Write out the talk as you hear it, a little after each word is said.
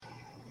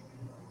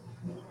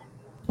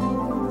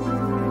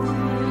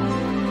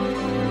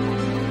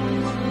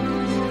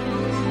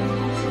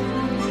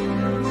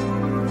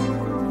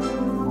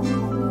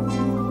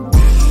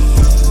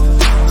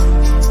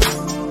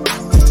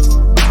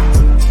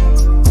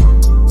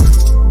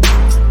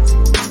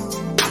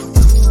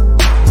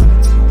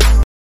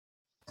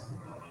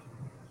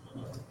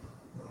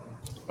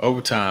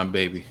Overtime,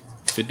 baby.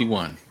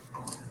 51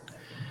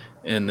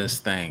 in this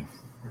thing.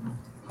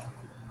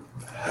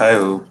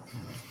 Hi,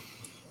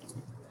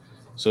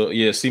 So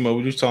yeah, Simo,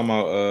 we was talking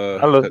about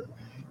I look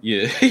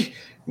yeah,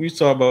 we was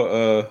talking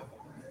about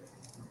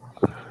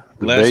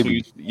the last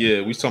week. baby.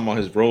 Yeah, we was talking about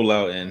his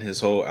rollout and his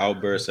whole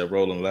outburst at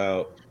Rolling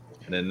Loud,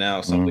 and then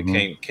now something Hmm.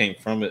 came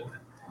from it.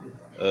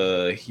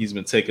 He's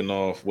been taking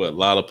off what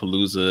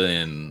Lollapalooza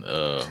and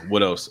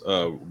what else?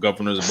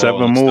 Governor's Ball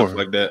 7 and stuff more,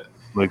 like that.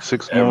 like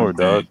 6 more, everything.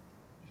 dog.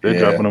 They're Yeah,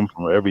 dropping them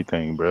from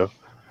everything, bro.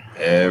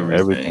 everything.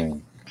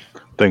 Everything.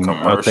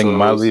 I think Commercials.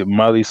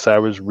 Miley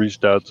Cyrus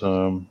reached out to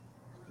him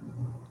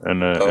in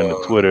the Uh,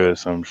 Twitter or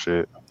some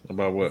shit,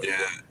 About what? yeah.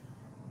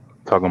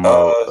 talking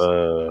about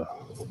Uh,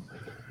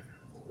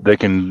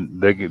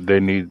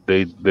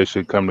 they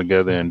should come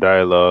together in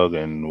dialogue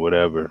and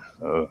whatever,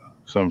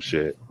 some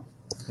shit.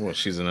 What?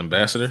 She's an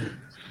ambassador.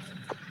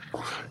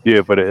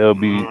 Yeah, for the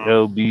mm,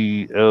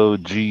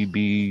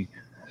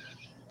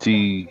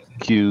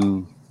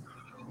 LGBTQ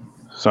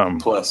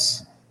something.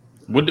 plus.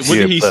 What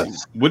Yeah, did he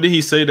plus. what did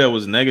he say that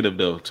was negative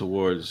though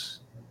towards?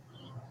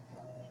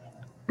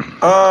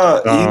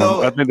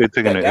 I think they're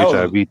taking that the that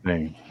was HIV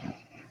thing.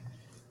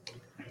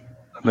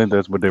 I think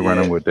that's what they're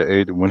running yeah. with.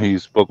 When he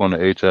spoke on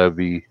the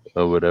HIV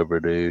or whatever,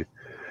 they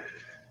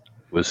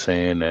was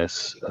saying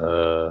that's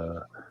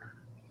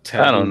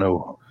I don't Taboo.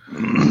 know.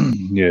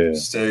 Yeah,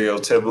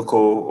 Stereotypical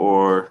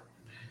or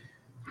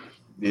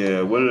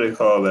yeah. What do they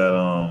call that?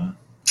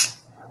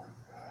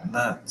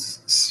 Not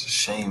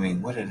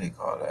shaming. What do they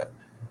call that?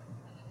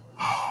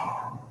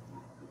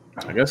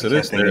 I guess I it can't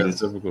is think of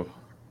this. stereotypical.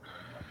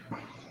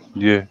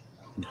 yeah.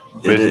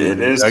 It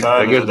Basically, is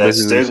I kind guess of that basically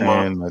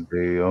stigma. saying that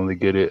they only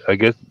get it. I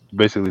guess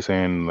basically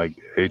saying like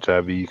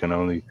HIV, you can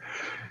only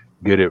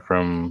get it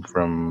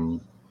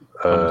from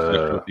uh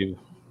Homosexual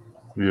people.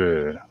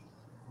 yeah,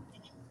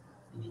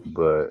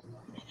 but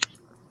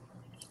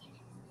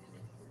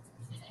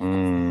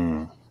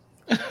mm,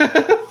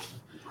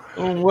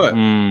 Oh, what?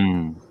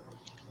 mm,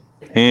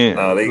 and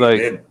No,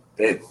 like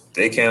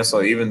they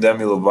canceled even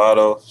Demi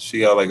Lovato.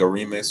 She got like a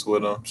remix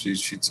with him.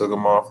 She took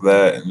him off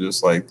that and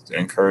just like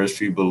encouraged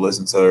people to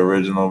listen to the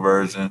original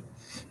version,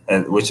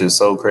 and which is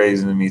so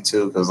crazy to me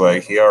too, because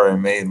like he already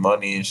made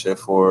money and shit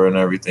for her and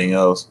everything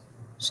else.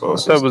 So I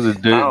it's thought it just was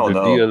I don't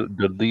know.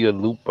 The Leah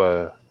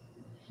Lupa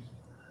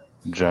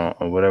John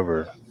or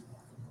whatever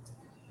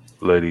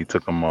lady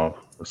took him off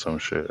or some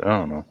shit. I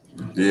don't know.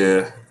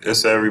 Yeah,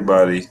 it's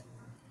everybody.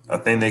 I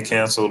think they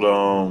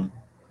canceled.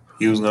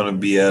 He was gonna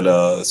be at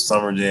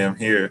Summer Jam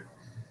here.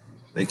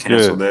 They Yeah,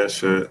 canceled that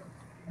shit.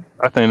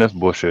 I think that's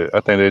bullshit.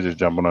 I think they're just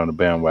jumping on the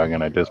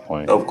bandwagon at this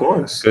point. Of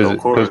Because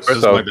This course.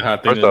 is like the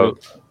hot thing first to off, do.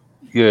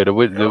 yeah,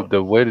 Yep.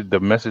 the way that the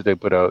message they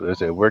put out is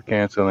that we're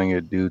canceling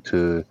it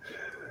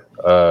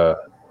uh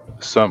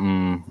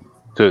something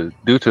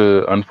due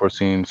to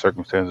unforeseen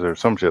circumstances or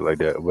some shit like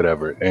that,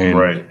 whatever.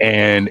 Right.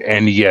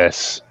 And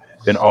yes,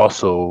 and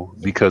also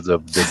because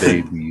of the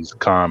baby's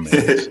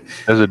comments.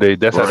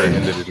 That's how they Right.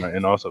 ended it.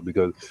 And also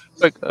because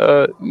like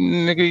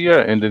nigga,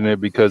 yeah, ending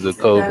it because of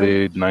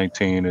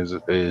COVID-19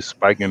 is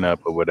spiking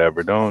up or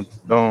whatever. Don't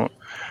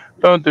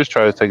just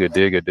try to take a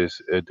dig at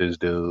this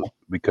dude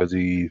because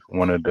he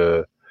wanted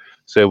to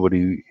say what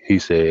he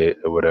said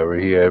or whatever.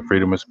 He had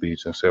freedom of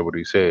speech and said what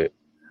he said.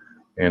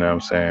 You know what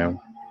I'm saying?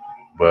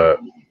 But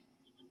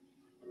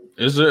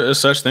Is there a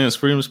such thing as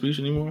freedom of speech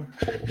anymore?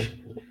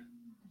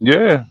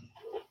 yeah,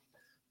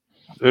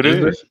 it Is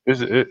there? is.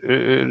 It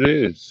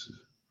is.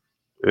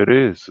 It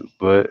is.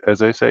 But as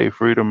they say,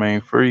 freedom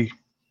ain't free.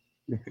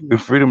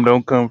 Freedom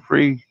don't come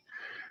free.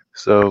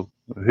 So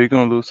he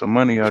gonna lose some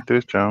money out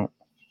this chunk.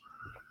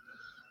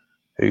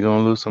 He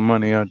gonna lose some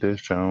money out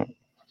this chunk.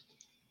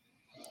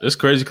 It's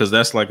crazy because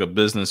that's like a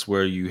business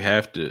where you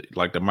have to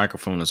like the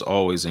microphone is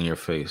always in your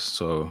face.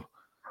 So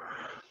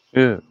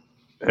Yeah.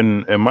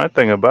 And my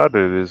thing about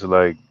it is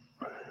like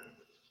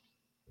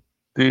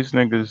these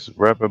niggas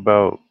rap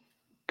about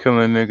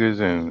killing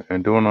niggas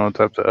and doing all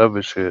types of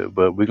other shit,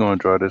 but we gonna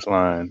draw this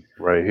line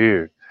right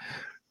here.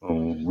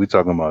 We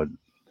talking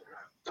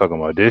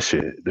about this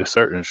shit, this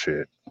certain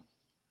shit,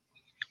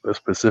 a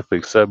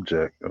specific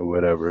subject or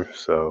whatever.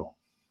 So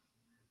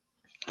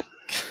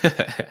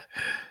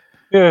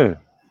yeah,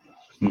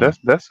 hmm.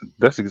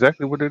 that's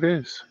exactly what it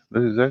is.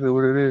 That's exactly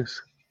what it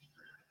is.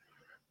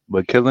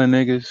 But killing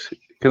niggas,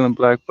 killing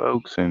black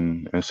folks,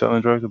 and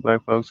selling drugs to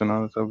black folks and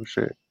all this other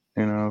shit.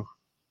 You know,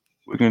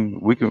 we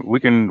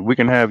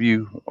can have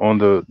you on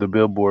the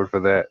billboard for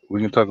that.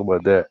 We can talk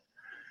about that.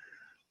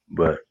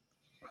 But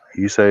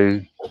you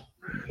say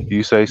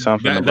you say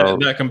something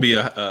about That can be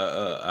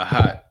a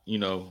hot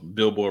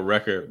Billboard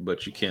record,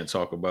 but you can't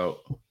talk about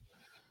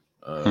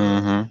uh,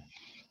 mm-hmm,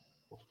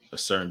 a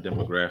certain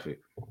demographic.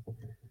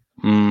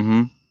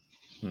 mm-hmm,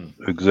 Hmm.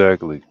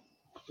 exactly,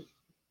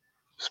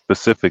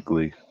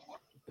 specifically,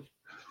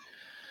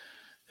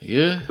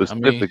 Yeah, I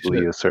mean, specifically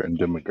shit. a certain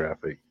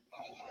demographic.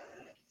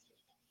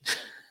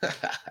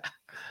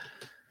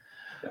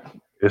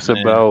 It's Man,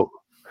 about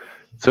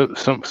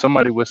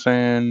somebody was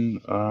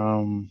saying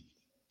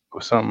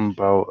something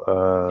about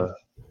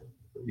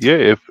yeah,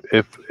 if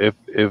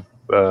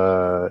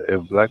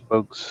black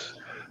folks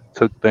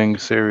took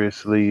things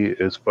seriously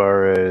as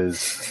far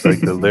as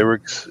like the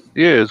lyrics,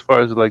 yeah, as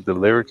far as like the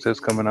lyrics that's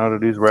coming out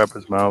of these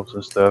rappers' mouths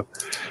and stuff,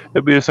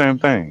 it'd be the same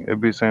thing.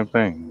 It'd be the same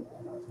thing.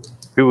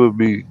 People would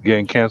be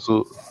getting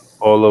canceled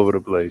all over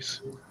the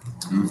place.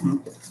 Hmm.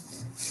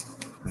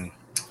 Hmm.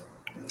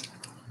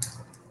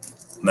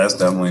 That's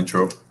definitely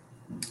true.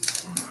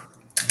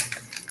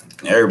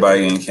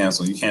 Everybody getting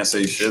canceled. You can't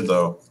say shit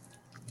though.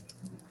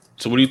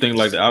 So what do you think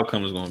like the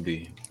outcome is going to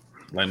be,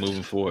 like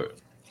moving forward?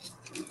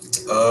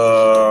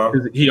 Uh,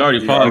 'Cause he already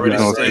you already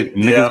apologized, right? said.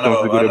 Yeah, Niggas I gonna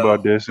know. forget I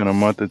about know. this in a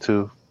month or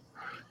two.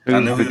 I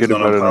Niggas knew he was forget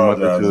gonna about it in a month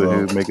or apologize two, and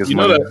though. he'll make his You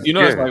know money. that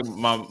that's Yeah,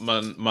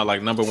 like my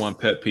like number one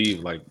pet peeve.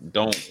 Like,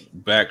 don't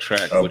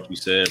backtrack Oh, what you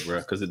said, bro,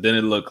 because it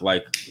didn't look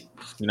like,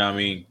 you know what I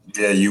mean.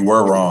 yeah, you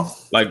were wrong.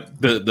 Like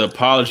the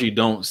apology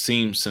don't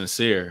seem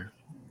sincere.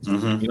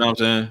 Hmm. You know what I'm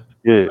saying?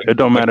 yeah. It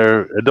don't Like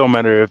matter. It don't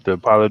matter if the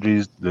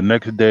apologies the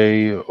next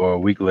day or a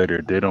week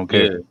later. They don't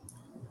yeah. care.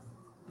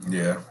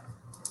 Yeah.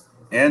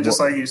 And just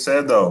Well, like you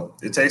said, though,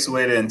 it takes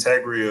away the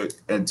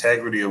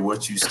integrity of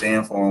what you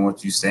stand for and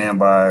what you stand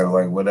by, or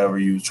like whatever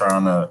you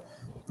trying to,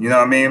 you know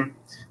what I mean?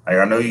 Like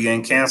I know you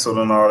getting canceled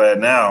and all that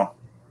now,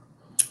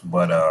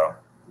 but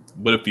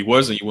but if he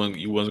wasn't,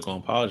 you wasn't gonna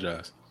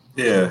apologize.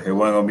 yeah, it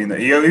wasn't gonna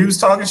be. Yeah, he was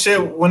talking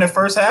shit when it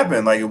first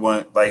happened, like it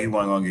wasn't like he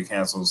wasn't gonna get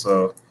canceled.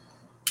 So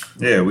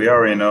yeah, we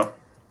already know.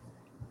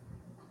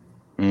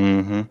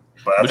 Hmm.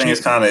 But I But think you,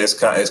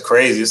 it's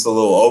crazy. It's a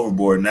little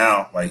overboard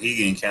now. Like he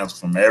getting canceled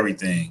from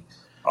everything,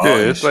 Yeah, all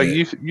his it's like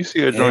shit. you see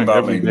a He ain't joint about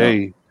every making up.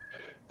 day.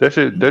 That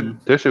shit that Hmm.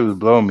 that shit was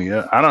blowing me.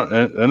 I don't,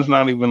 and it's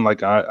not even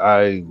like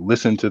I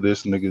listen to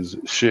this nigga's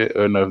shit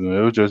or nothing. It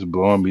was just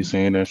blowing me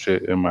seeing that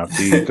shit in my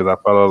feed because I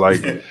follow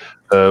like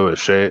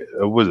shade,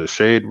 was a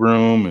shade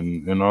room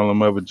and all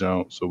them other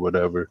jumps or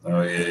whatever.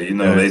 Oh yeah, you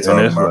know they And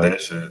talking it's about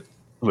that shit.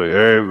 like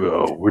hey,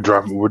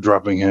 we're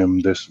dropping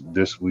him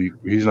this week.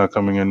 He's not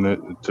coming in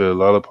to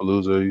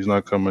Lollapalooza. He's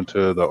not coming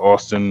to the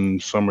Austin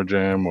Summer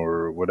Jam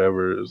or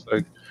whatever. It's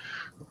like,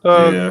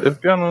 Yeah,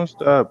 if y'all don't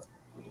stop,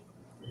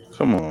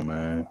 come on,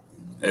 man.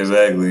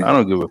 exactly. I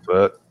don't give a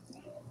fuck.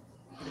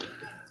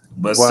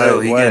 But Why still,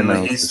 why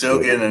announce he's this still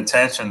shit? getting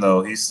attention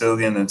though. He's still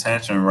getting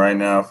attention right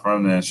now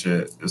from that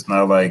shit. It's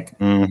not like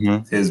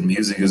Mm-hmm. his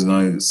music is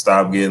going to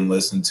stop getting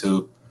listened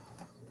to,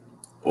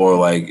 or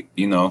like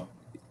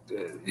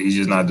he's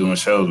just not doing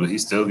shows. But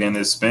he's still getting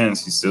his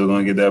spins. He's still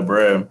going to get that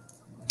bread.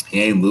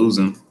 He ain't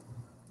losing.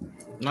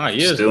 nah,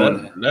 yes,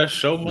 Still, that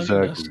show money,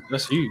 Exactly.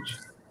 that's huge.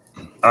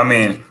 I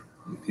mean,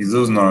 he's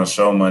losing on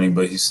show money,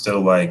 but he's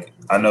still like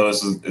I know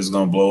it's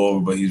going to blow over,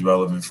 but he's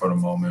relevant for the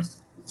moment.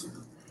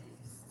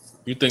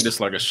 You think this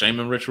like a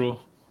shaming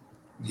ritual?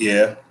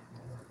 Yeah.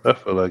 I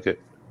feel like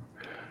it.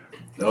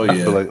 Oh I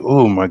feel yeah. like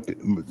oh my.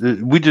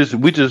 We just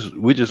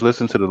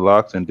listened to the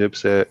Locks and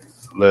Dipset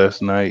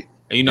last night,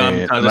 And you know how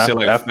many and times and they I say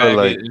like I feel faggot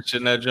like and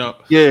shit in that jump?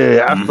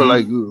 yeah, I feel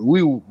like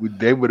Hmm.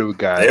 they would have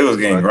got They was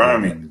getting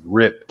grimy. fucking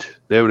ripped.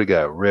 They would have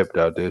got ripped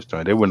out this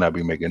joint. They would not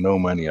be making no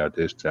money out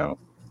this jump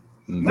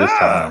this Nah,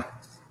 time.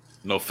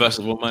 No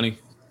festival money.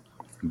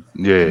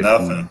 Yeah,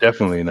 nothing.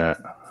 definitely not.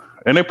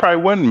 And they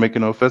probably wasn't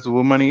making no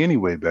festival money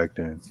anyway back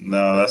then.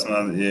 No, that's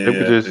not. Yeah, They were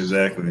yeah, just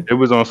exactly. it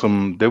was on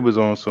some. They was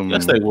on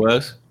Yes, they some.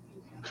 was.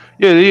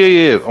 Yeah, yeah,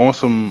 yeah. On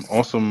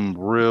some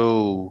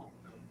real.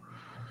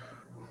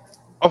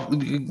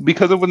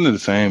 Because it wasn't the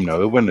same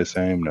though. It wasn't the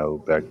same though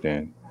back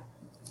then.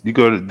 You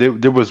go to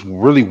there was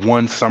really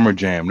one summer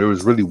jam. There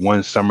was really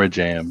one summer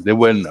jam. There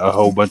wasn't a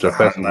whole bunch The of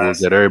hot festivals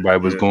that nasty. everybody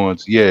was Yeah. going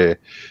to. Yeah, it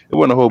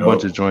wasn't a whole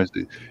bunch of Nope. joints.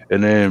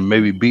 And then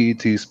maybe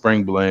BET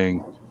Spring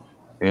Bling.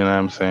 You know what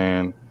I'm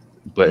saying?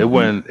 But it Hmm.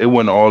 wasn't. It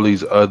wasn't all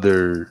these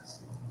other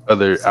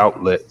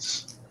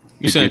outlets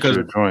You to saying get because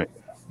your joint.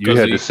 You because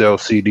had to sell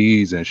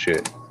CDs and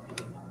shit.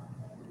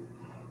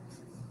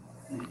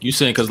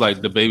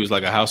 like the baby's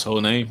like a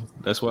household name.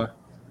 That's why.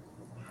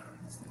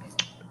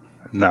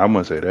 Nah, I'm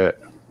gonna say that.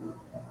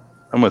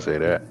 I'm gonna say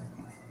that.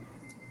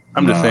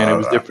 I'm No, just saying it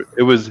was different.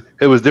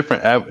 It was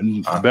different. I,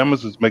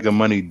 Bama's was making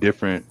money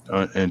different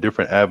in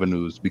different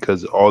avenues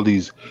because all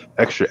these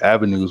extra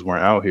avenues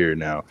weren't out here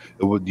now.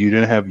 You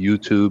didn't have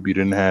YouTube. You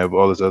didn't have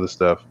all this other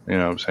stuff. You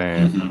know what I'm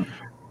saying? hmm.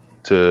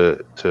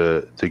 To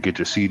get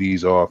your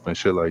CDs off and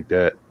shit like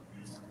that.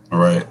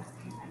 Right.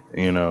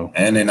 You know.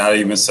 And they're not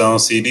even selling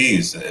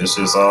CDs. It's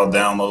just all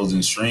downloads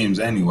and streams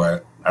anyway.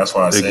 That's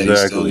why I said he's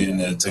still Exactly. getting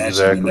the attention and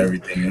Exactly.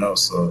 everything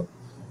else. So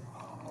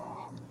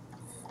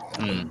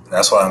Hmm.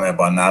 that's what I meant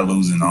by not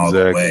losing all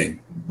the way. Exactly.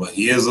 But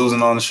he is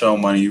losing on the show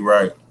money. You're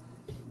right.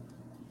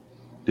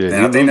 Yeah, And he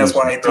I think losing that's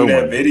some why he threw show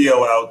that money.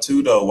 video out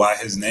too, though. Why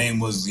his name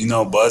was,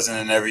 buzzing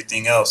and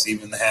everything else.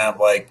 Even to have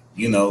like,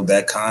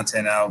 that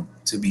content out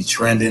to be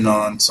trending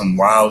on some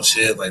wild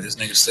shit. Like this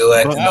nigga still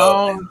But acting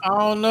up, and I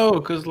don't know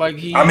because like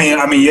I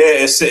mean,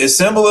 yeah, it's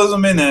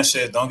symbolism in that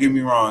shit. Don't get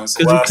me wrong. It's a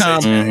because he lot of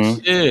kind satanic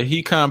Mm-hmm. shit.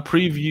 he kind of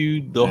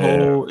previewed the Yeah.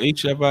 whole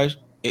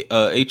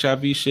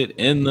HIV shit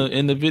in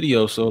the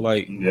video. So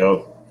like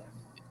Yep.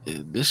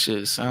 this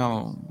shit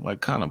sound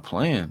like kind of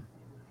playing.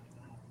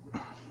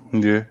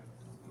 Yeah.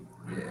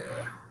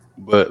 Yeah.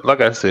 But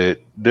like I said,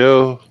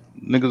 they'll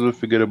niggas will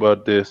forget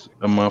about this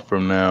a month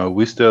from now.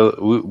 We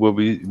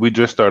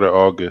just started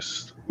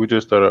August. We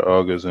just started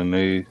August, and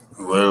they,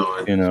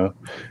 Literally. you know,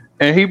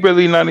 and he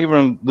really not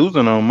even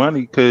losing on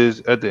money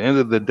because at the end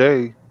of the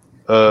day,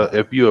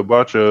 if you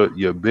about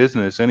your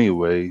business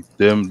anyway,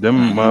 them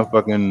Mm-hmm.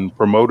 motherfucking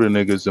promoter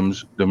niggas,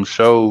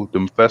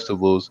 them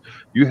festivals,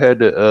 you had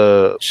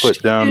to Shit,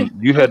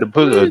 you had to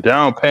put a what?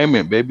 down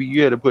payment, baby.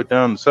 You had to put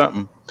down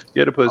something.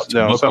 You had to put Out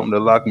your down buckle. something to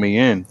lock me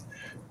in.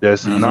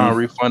 That's Mm-hmm.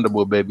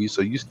 non-refundable, baby.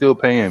 So you still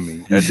paying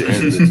me at the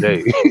end of the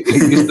day.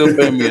 You still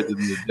paying me at the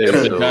end of the day.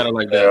 If they got So it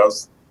like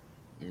that.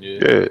 Yeah, Yeah.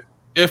 yeah,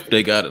 If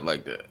they got it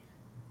like that.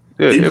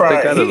 yeah. he If they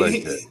got probably it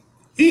like that.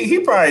 he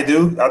probably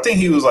do. I think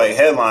he was like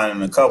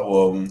headlining a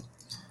couple of them.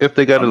 If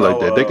they got I it like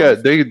that,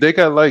 know. they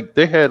got like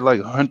they had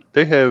like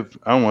they have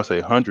I don't want to say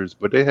hundreds,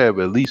 but they have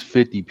at least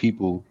 50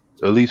 people,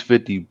 at least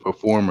 50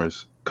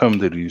 performers come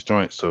to these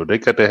joints. So they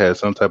got to have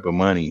some type of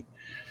money,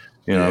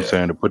 you know what I'm Yeah.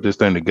 saying, to put this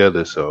thing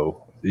together.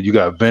 So you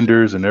got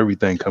vendors and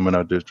everything coming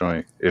out this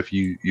joint. If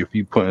you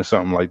putting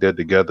something like that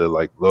together,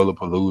 like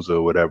Lollapalooza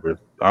or whatever,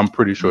 I'm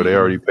pretty sure they Mm-hmm.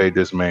 already paid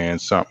this man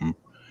something.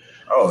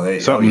 Oh, hey. Oh,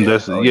 Something yeah.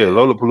 that's Oh, yeah, yeah.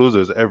 Lollapalooza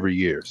is every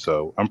year,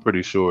 so I'm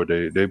pretty sure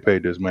they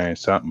paid this man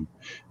something,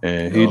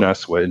 and he Yup. not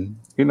sweating.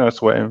 He not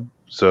sweating.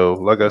 So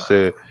like I Nah.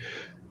 said,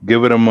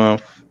 give it a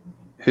month.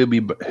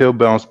 He'll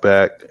bounce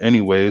back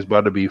anyway. It's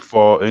about to be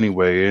fall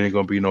anyway. It ain't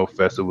gonna be no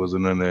festivals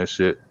and none of that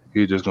shit.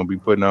 He's just gonna be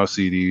putting out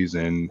CDs,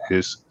 and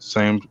his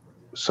same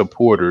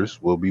supporters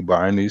will be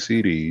buying these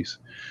CDs.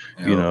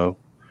 You Yup. know,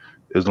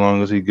 as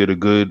long as he get a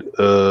good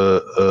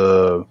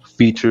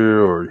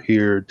feature or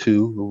here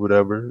too or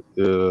whatever,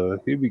 he'll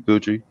be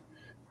Gucci.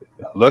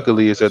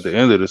 Luckily, it's at the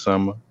end of the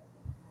summer.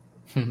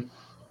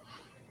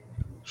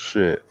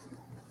 Shit.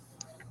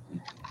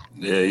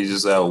 Yeah, you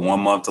just have 1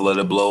 month to let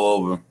it blow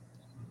over.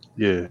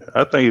 Yeah,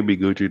 I think it'd be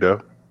Gucci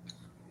though.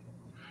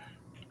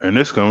 And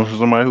this comes from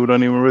somebody who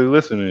don't even really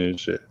listen to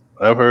this shit.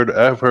 I've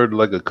heard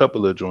like a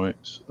couple of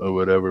joints or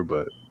whatever,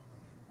 but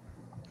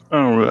I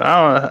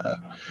don't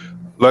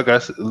like I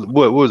said,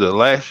 what was it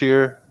last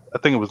year? I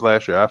think it was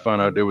last year. I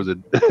found out there was a.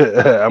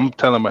 I'm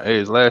telling my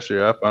age. Last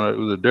year, I found out it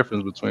was a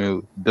difference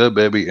between the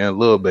baby and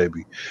Lil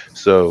Baby.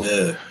 So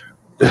Yeah.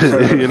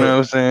 you know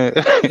what I'm saying.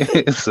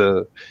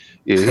 So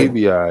yeah, he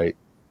be alright.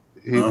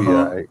 He be Uh-huh.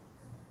 alright.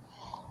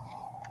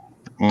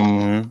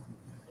 hmm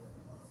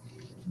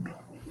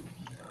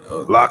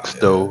Locks Yeah.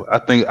 though, I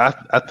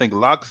think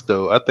Locks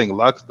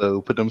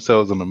though put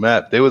themselves on the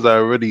map. They was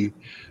already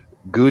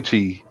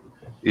Gucci,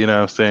 you know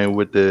what I'm saying,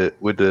 with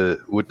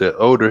the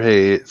older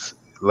heads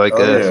like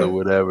Oh, us yeah. or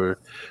whatever.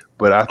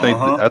 But I think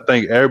Uh-huh. I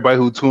think everybody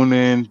who tuned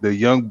in, the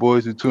young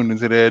boys who tuned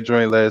into that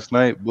joint last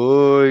night,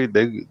 boy,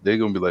 they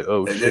gonna be like,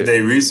 oh They did shit.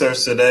 they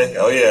research today?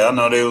 Oh, yeah. I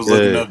know they was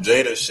looking Yeah. up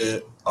Jada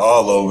shit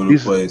all over the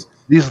These place.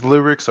 these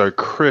lyrics are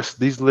crisp.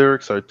 These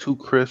lyrics are too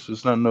crisp.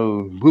 It's not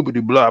no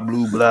boobity blah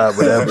blue blah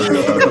whatever.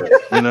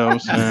 You know what I'm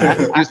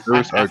saying? These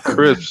lyrics are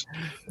crisp.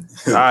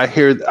 I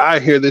hear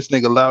this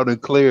nigga loud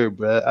and clear,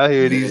 bruh. I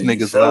hear Yeah, these you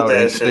niggas felt loud that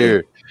and shit. clear.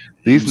 You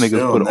These was niggas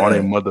put feeling on a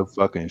that.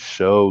 motherfucking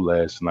show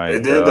last They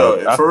night, did dog.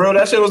 though. For real,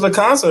 that shit was a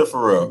concert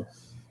for real.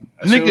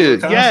 That shit was a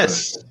Nigga, concert.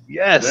 yes,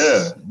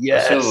 Yeah.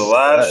 yes, That shit was a yes.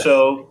 live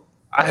show.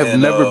 I have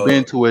And never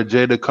been to a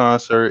Jada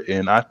concert,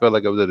 and I felt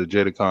like I was at a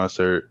Jada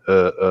concert,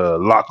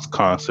 Locks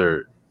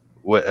concert,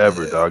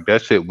 whatever, yeah. dog.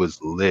 That shit was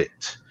lit.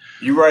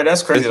 You right,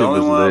 that's That crazy. The shit only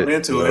was one I've lit,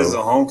 been to is yo.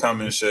 the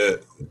homecoming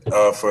shit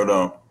for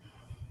them.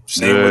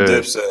 Same with Yeah,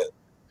 Dipset.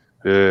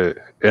 yeah.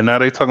 And now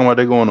they talking about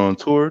they going on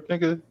tour,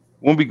 nigga.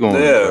 Won't be going,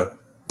 bro. Yeah.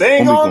 They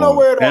ain't Won't be going going.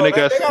 nowhere And though. they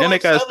got They got and they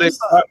like got 70 stay.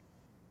 something.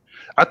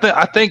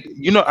 I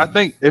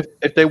think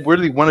if they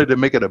really wanted to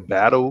make it a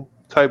battle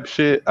type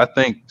shit, I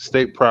think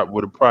State Prop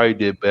would have probably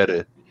did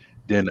better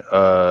than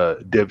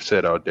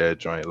Dipset out that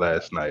joint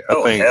last night. I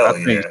Oh think I hell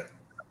think yeah.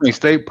 I think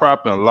State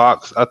Prop and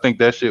Locks, I think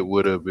that shit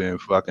would have been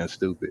fucking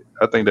stupid.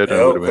 I think that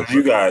joint would Yep, have been because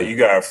you fucking got stupid. you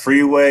got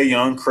Freeway,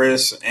 Young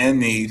Chris, and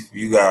Neef.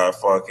 You got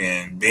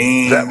fucking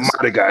That Beans.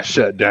 might have got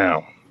shut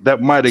down.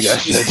 That might have got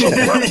shut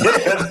down.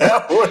 Yeah,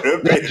 that would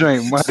have That been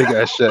joint might have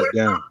got shut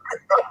down.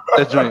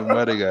 That joint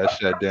might have got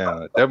shut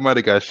down. That might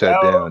have got shut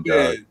down,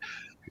 dog.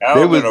 that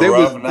They would have was been a they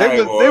was rough they night,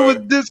 was they boy. was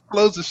this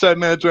close to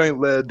shutting that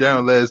joint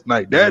down last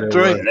night. Yeah, That that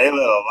joint, was. And they let a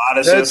lot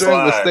of that shit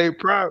joint was slide. State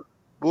Prop.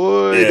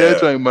 Boy, that Yeah.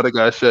 joint might have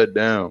got shut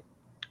down.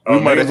 We Oh,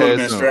 might have niggas would have had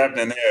been some. strapped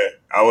in there.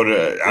 I would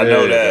have. I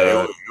know Yeah, that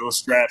dog. it was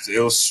straps. It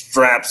was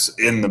straps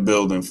in the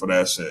building for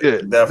that shit. Yeah,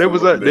 It definitely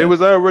would have they been.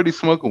 was already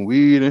smoking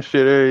weed and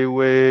shit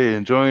everywhere,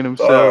 enjoying Dog,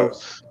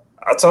 themselves.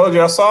 I told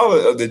you I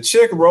saw the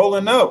chick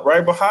rolling up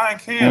right behind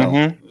Cam.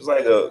 Mm-hmm. It was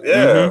like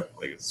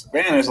Mm-hmm. like a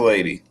Spanish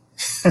lady.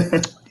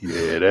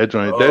 Yeah, that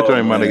joint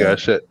Oh might have got man,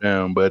 shut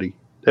down, buddy.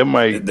 That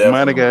might it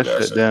might have definitely would got have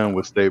got shut shut down down.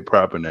 with State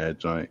Prop in that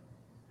joint.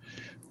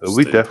 But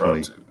we Stay proud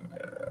definitely to.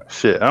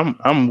 shit.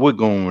 I'm with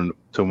going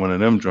to one of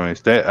them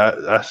joints. That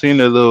I seen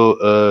the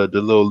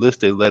little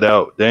list they let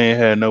out. They ain't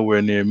had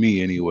nowhere near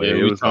me anyway. Yeah,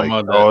 It we was talking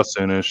like about that.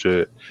 Dawson and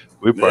shit.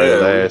 We probably Yeah,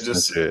 last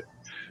and shit.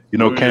 You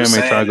we know, were just Cam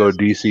ain't trying saying to go this.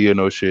 DC or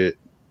no shit.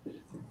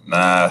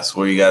 Nah, that's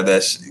where you got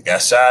that. You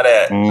got shot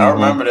at. I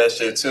remember that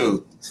shit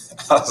too.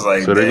 I was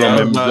like, so they're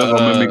damn.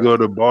 gonna make me go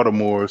to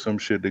Baltimore or some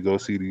shit to go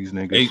see these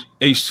niggas.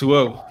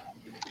 H2O.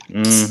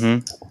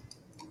 Mm-hmm.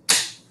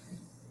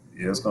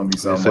 Yeah, it's gonna be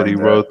They something said like he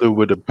that. rode through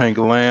with the pink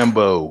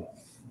Lambo.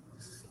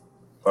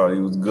 Oh,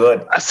 he was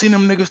good. I seen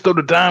them niggas throw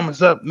the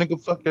diamonds up.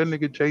 Nigga, fuck that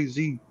nigga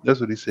Jay-Z.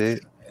 That's what he said.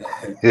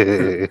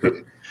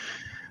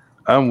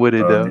 I'm with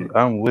it though.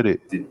 I'm with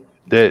it.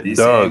 That DC ain't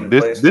dog. the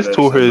place for that shit,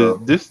 though.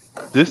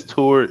 This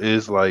tour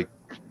is like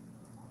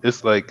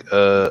it's like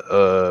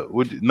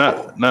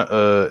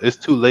it's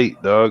too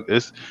late, dog.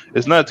 It's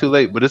not too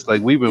late, but it's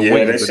like we've been Yeah,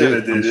 waiting they for should this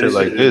have some did shit this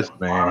like shit. this,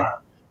 man.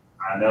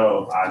 I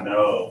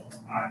know.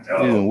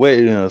 We've been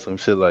waiting on some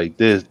shit like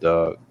this,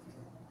 dog.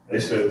 They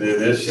should have did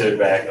this shit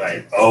back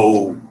like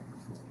oh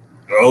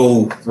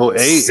 08 at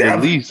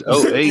 7. least.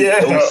 08,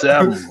 Yeah.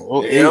 07.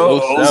 08, Yo,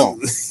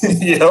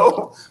 07.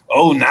 yo,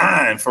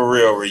 09 for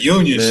real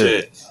reunion Yeah.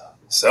 shit.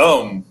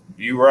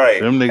 You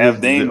right. Them Have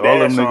niggas, Dame all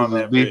them Dash niggas on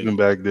was that beefing bitch.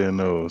 back then,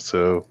 though.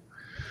 So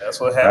That's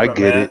what I happened,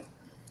 get man. it.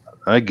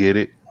 I get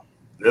it.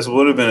 This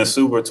would have been a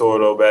super tour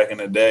though back in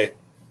the day.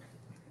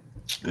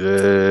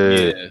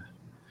 Yeah.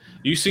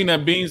 You seen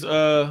that Beans drink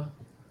champ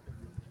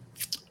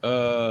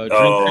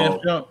Oh,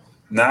 jump?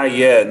 not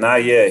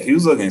yet. He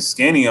was looking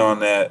skinny on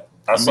that.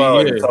 I saw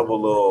like a couple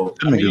little.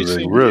 That nigga you look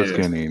see, real yeah.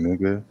 skinny,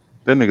 nigga.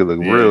 That nigga look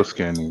Yeah. real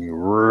skinny.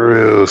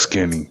 Real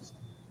skinny.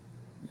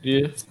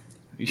 Yeah.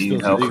 He's Eating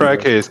still He healthy. big,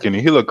 crackhead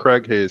skinny. He look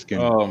crackhead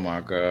skinny. Oh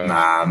my gosh.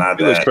 Nah, not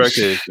He look that.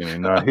 crackhead skinny.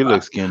 Nah, he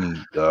look skinny,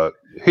 dog.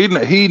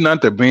 He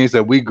not the Beans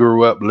that we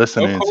grew up Of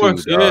listening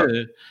course, to, dog.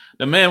 yeah.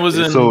 The man was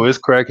So in. it's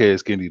crackhead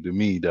skinny to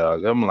me,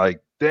 dog. I'm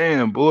like,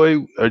 damn,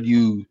 boy, are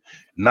you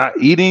not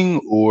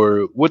eating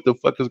or what the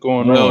fuck is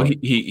going No, on?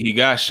 he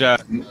got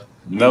shot.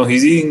 No,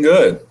 he's eating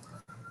good.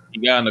 He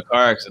got in a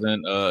car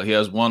accident. He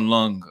has one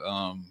lung.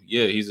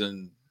 Yeah, he's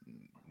in.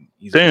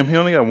 Damn, he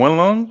only got one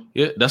lung?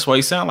 Yeah, that's why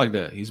he sound like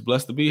that. He's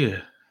blessed to be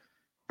here.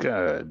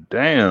 God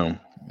damn.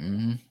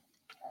 Mm-hmm.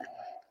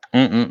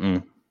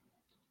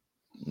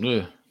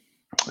 Yeah,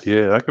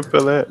 Yeah, I can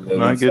feel that.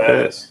 No, I get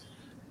that.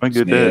 I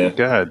get that.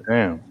 God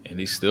damn. and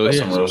he's still That's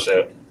here. some real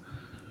shit.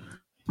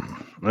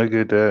 I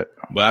get that.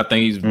 But I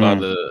think he's about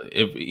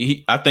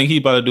to. I think he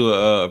about to do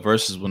a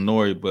versus with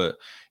Nori. But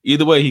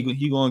either way,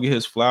 he gonna get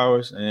his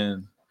flowers.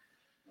 And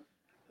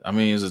I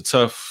mean, it's a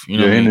tough. You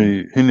know, Yeah, what I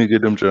mean? he need to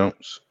get them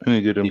jumps. He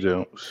need to get them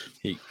jumps.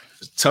 It's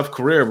a tough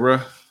career, bro.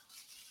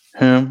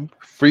 Him,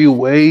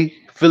 Freeway,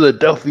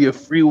 Philadelphia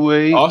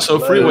Freeway. Also,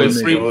 Freeway got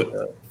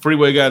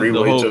Freeway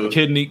the whole too.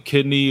 kidney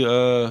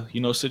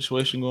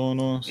situation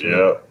going on.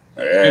 So.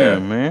 Yeah,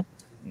 man.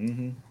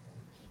 Mm-hmm.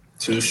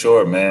 Too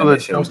short, man.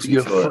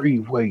 Philadelphia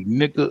Freeway,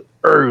 nigga,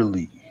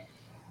 early.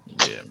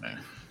 Yeah, man.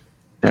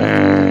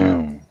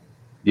 Damn.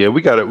 Yeah,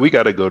 we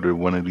gotta go to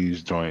one of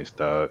these joints,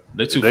 dog.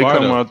 They're too they far.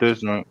 Come though. out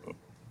this joint.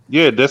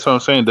 Yeah, that's what I'm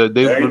saying. That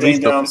they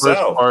released the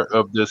first part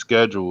of the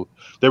schedule.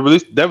 They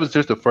released that was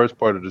just the first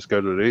part of the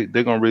schedule.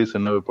 They're gonna release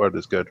another part of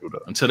the schedule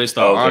though. Until they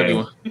start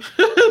arguing.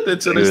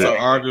 Until they start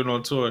arguing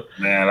on tour.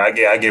 Man, I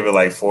give it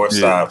like 4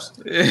 stops.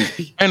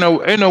 Ain't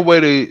no way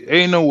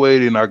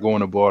they're not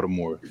going to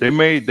Baltimore. They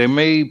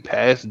may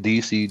pass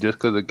DC just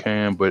because it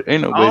can, but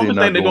ain't no way I don't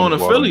think they're going to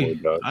Philly.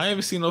 Dog. I ain't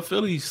even seen no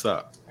Philly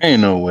stop.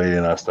 Ain't no way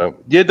they're not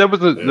stopping. Yeah, that's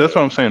what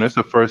I'm saying. That's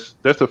the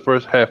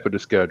first half of the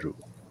schedule.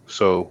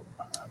 So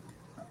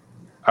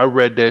I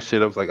read that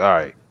shit. I was like, all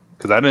right,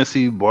 because I didn't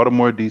see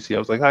Baltimore, DC. I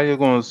was like, how you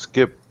going to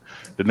skip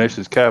the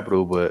nation's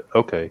capital? But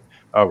okay,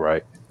 all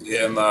right.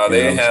 Yeah, nah,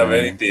 they didn't have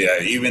anything.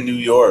 Even New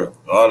York,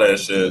 all that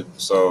shit.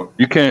 So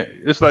you can't.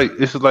 It's like,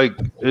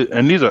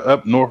 and these are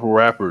up north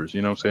rappers.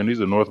 You know what I'm saying? These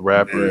are north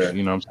rappers. Yeah.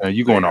 You know what I'm saying?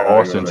 You going to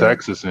Austin,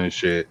 Texas, and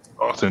shit.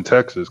 Austin,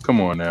 Texas.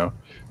 Come on now.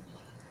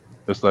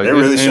 It's like they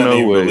really shouldn't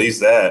even release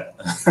that.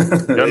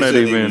 Y'all not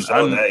even.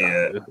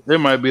 That yet. There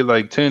might be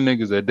like 10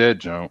 niggas at that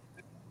jump.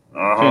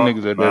 10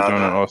 niggas at that jump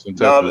in Austin,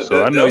 Texas.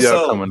 So I know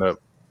y'all coming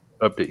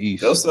up the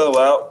east. They'll sell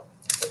out.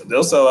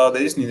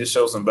 They just need to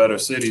show some better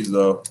cities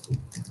though.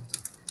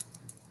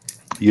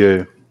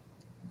 Yeah,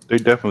 they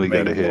definitely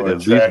got to hit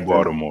at least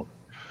Baltimore.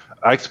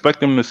 I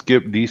expect them to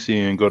skip DC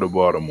and go to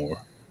Baltimore.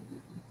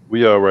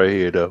 We all right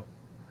here though,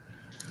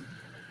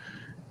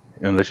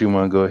 unless you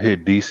want to go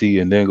hit DC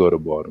and then go to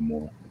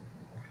Baltimore.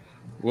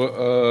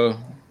 What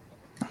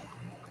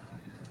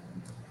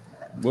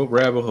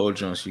rabbit hole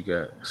jumps you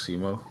got,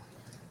 Simo?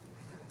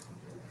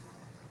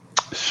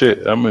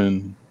 Shit, I'm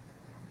in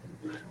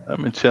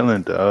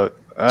chilling, dog.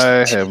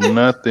 I have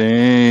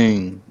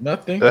nothing.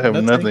 Nothing. I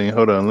have nothing.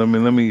 Hold on. Let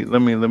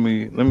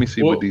me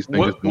see what these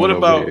things.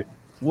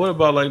 What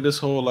about like this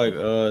whole like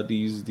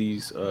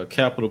these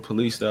Capitol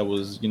Police that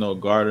was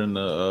guarding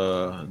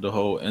the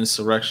whole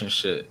insurrection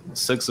shit?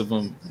 6 of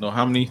them.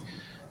 How many?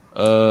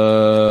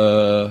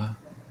 A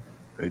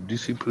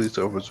DC police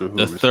officer.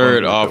 The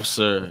 3rd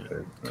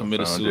officer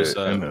committed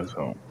suicide.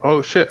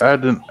 Oh shit! I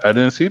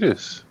didn't see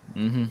this.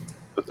 Mm-hmm.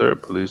 The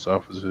 3rd police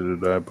officer to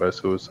die by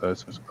suicide.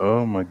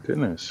 Oh my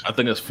goodness! I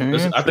think it's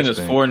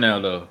 4 now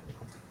though.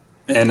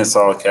 And it's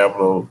all the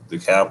Capitol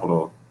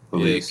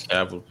Police. Yeah,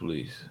 Capitol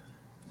Police.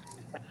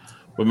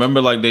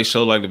 Remember, like they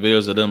show like the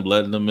videos of them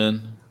letting them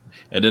in,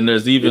 and then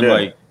there's even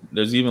Yeah.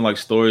 like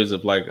stories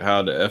of like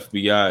how the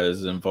FBI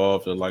is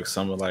involved with like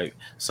some of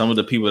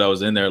the people that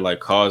was in there like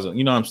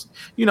causing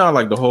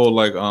like the whole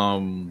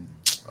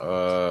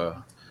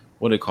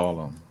what they call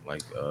them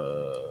like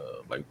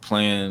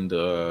planned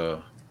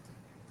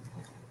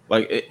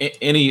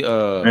any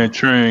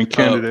Manchurian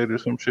candidate or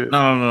some shit.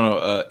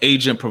 no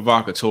agent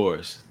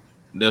provocateurs.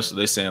 They're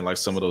saying like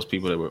some of those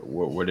people that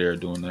were there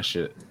doing that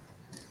shit.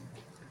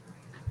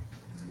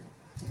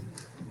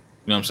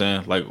 You know what I'm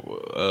saying? Like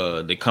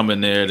they come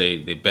in there,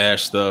 they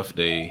bash stuff,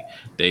 they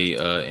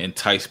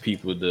entice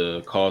people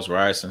to cause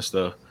riots and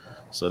stuff.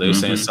 So they were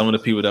saying some of the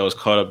people that was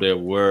caught up there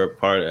were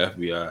part of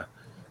the FBI.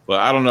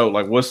 But I don't know,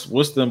 like what's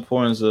the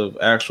importance of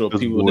actual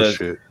That's people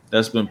bullshit.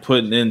 that's been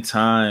putting in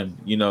time,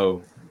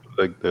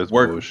 Like that's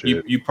work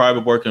bullshit. you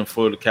probably working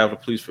for the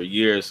Capitol Police for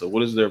years. So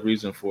what is their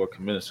reason for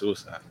committing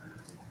suicide?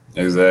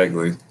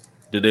 Exactly.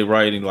 Did they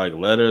write any like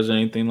letters or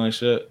anything like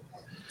that?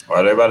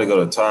 Are they about to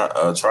go to trial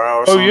or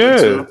Oh something yeah,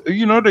 too?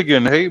 they're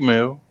getting hate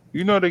mail.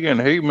 They're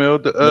getting hate mail.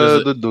 The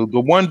What is it? the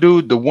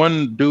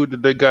one dude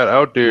that they got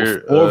out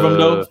there. Four of them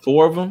though?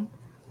 4 of them?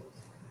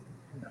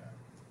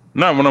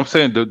 Not what I'm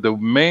saying. The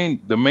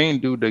main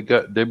dude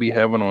they be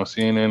having on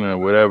CNN or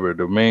whatever.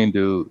 The main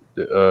dude,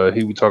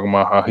 he was talking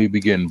about how he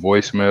be getting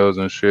voicemails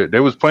and shit.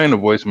 They was playing the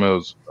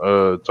voicemails,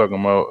 talking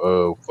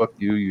about fuck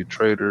you, you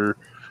traitor.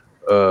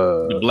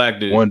 The black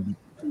dude. One,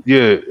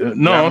 yeah,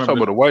 no, Yeah, I'm talking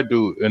about the white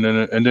dude, and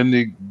then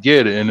they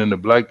get it, and then the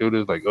black dude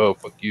is like, oh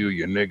fuck you,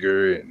 you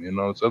nigger, and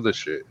it's other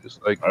shit. It's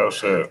like, Oh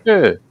shit.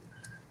 yeah,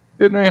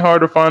 it ain't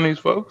hard to find these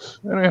folks.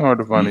 It ain't hard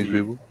to find these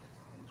people.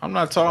 I'm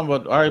not talking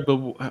about all right, but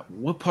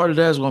what part of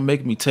that is gonna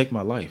make me take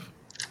my life?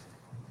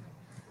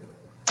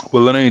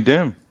 Well, it ain't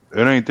them.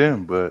 It ain't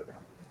them, but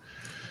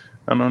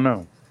I don't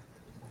know.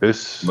 But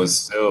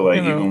still,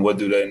 like, even what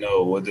do they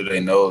know? What do they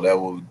know that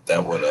would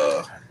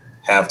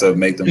have to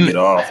make them get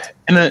off?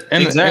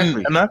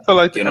 Exactly. And I feel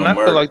like that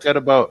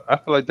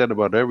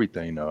about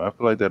everything though. I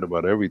feel like that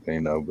about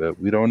everything though, but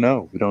we don't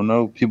know. We don't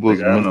know people's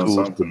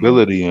mental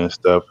stability and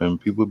stuff, and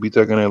people be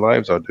taking their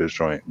lives out there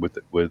trying with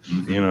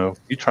you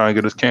trying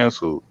to get us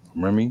canceled.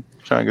 Remember me?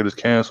 Trying to get us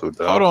canceled,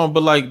 dog. Hold on,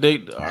 but like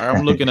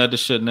I'm looking at the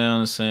shit now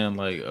and saying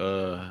like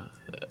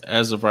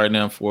as of right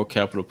now, 4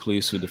 Capitol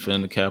Police who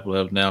defend the Capitol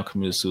have now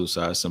committed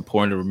suicide. It's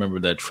important to remember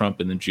that Trump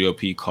and the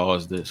GOP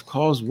caused this.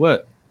 Caused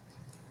what?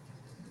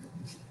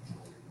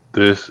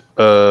 This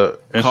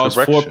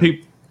insurrection. 4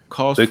 people.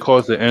 They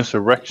caused the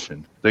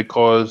insurrection.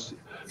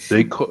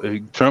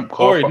 Trump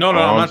called. No,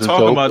 I'm not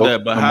talking about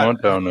that. But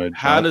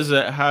how does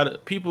that? How do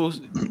people?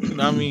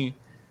 I mean,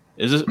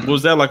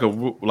 was that like a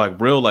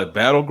real like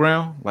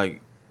battleground?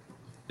 Like,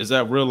 is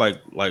that real like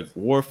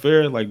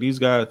warfare? Like these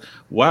guys?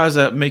 Why does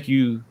that make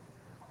you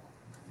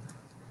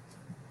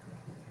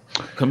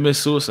commit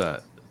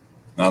suicide?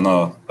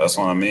 No, that's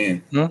what I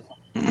mean.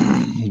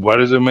 Why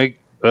does it make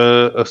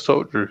a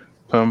soldier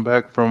come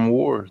back from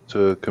war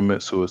to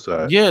commit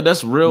suicide? Yeah,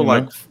 that's real.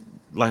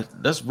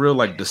 That's real.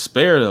 Like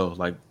despair, though.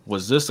 Like,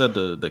 was this at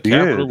the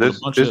Capitol with a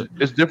bunch of?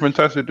 It's different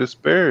types of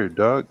despair,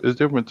 dog. It's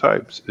different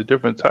types.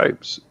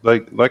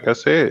 Like I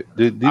said,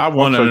 I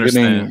want to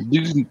understand.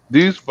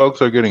 These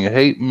folks are getting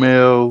hate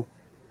mail,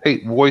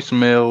 hate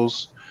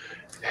voicemails,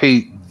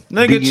 hate.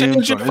 Nigga,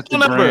 change your phone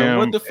number.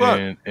 What the fuck?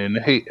 And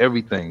hate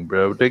everything,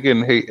 bro. They're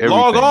getting hate everything.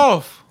 Log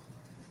off.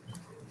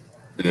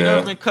 Yeah. You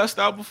never been cussed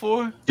out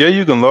before? Yeah,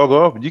 you can log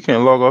off, but you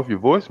can't log off your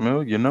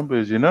voicemail. Your number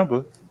is your number.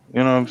 You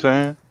know what I'm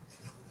saying?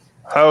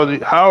 How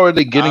are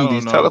they getting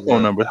these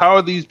telephone numbers? How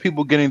are these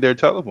people getting their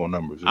telephone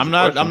numbers? I'm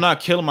not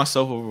killing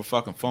myself over a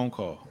fucking phone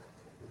call.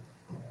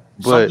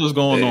 Something's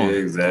going on.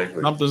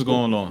 Exactly. Something's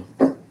going on.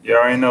 You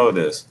already know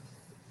this.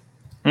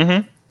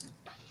 Mm-hmm.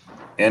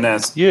 And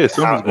that's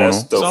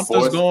something's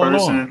going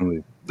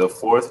on. The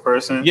fourth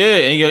person. Yeah,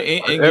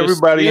 and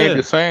everybody ain't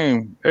the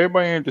same.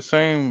 Everybody ain't the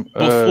same.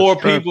 But 4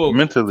 people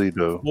mentally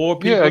though. 4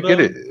 people. Yeah, I get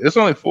it. It's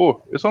only 4.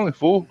 Only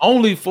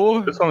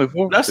 4. It's only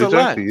 4. That's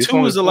exactly. A lot.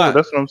 2 is a lot.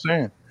 That's what I'm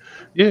saying.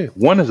 Yeah,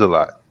 1 is a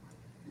lot.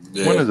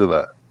 Yeah. 1 is a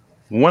lot.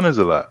 1 is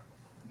a lot.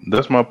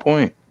 That's my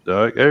point,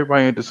 dog.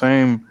 Everybody ain't the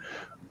same.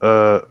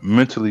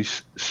 Mentally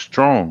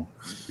strong.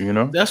 You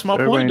know. That's my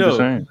everybody point, though. The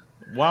same.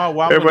 Why?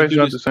 Everybody's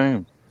not the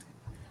same.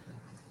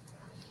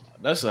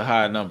 That's a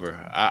high number.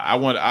 I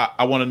want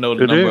to know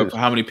the number of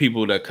how many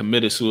people that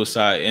committed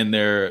suicide in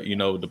their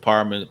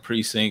department,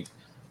 precinct,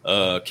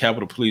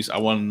 Capitol Police. I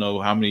want to know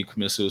how many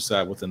committed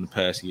suicide within the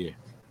past year,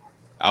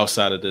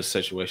 outside of this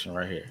situation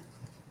right here.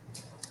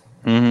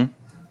 Mm-hmm.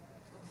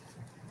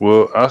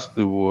 Well,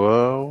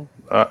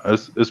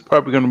 it's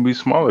probably going to be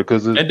smaller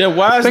because. And then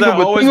why is that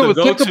always the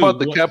go-to? Think about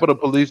the Capitol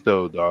Police,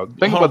 though, dog.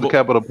 Think about the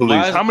Capitol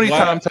Police. How many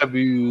times have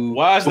you?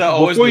 Why is that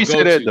always before the you go-to?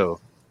 Say that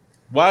though?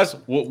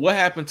 What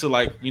happened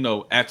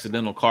to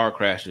accidental car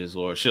crashes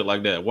or shit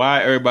like that?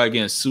 Why everybody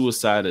getting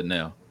suicided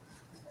now?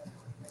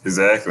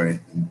 Exactly.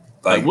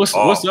 Like what's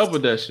up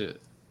with that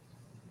shit?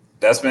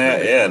 That's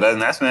been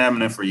that's been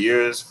happening for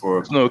years.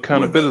 There's no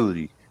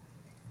accountability.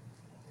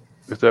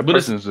 It's that But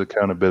person's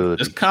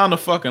accountability. it's kind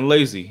of fucking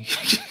lazy.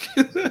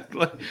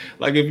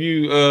 like if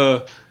you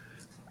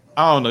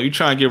I don't know, you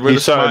try and get rid He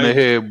of shot in the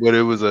somebody. head, but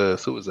it was a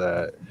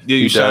suicide. Yeah,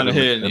 you He shot died in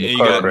the head, and in a you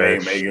car got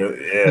crash.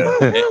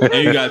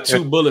 and you got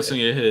 2 bullets in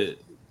your head.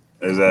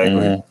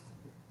 Exactly.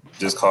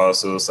 Just call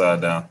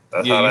suicide down.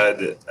 That's Yeah, how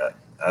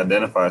I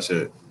identify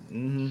shit.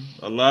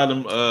 a lot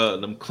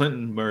of them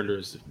Clinton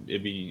murders,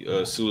 it'd be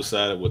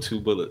suicide with 2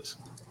 bullets.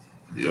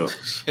 Yep.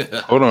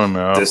 Hold on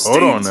now.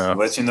 Distinct,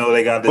 but you know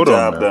they got the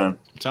job done.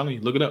 I'm telling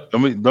you, look it up.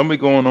 Don't be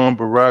going on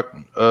Barack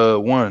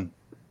 1.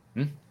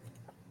 Hmm?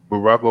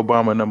 Barack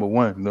Obama number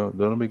 1.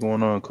 Don't be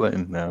going on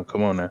Clinton now.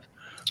 Come on now.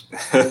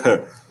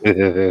 Why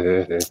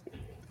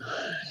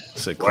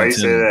you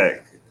say that?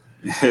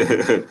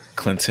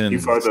 Clinton. He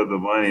fucked up the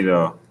money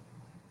though.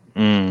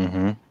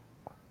 Mm-hmm.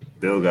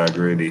 Bill got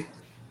greedy.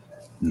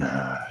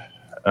 Nah,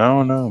 I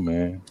don't know,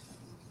 man.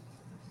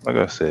 Like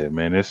I said,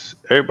 man, it's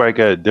everybody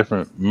got a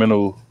different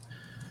mental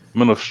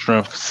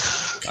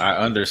strength. I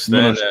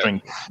understand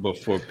that, but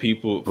for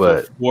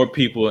 4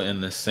 people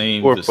in the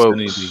same Poor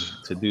vicinity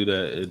folks. to do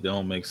that, it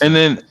don't make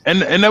sense.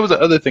 And that was the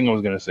other thing I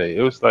was gonna say.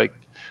 It was like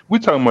we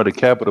talking about the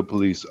Capitol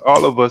Police.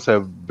 All of us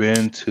have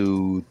been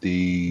to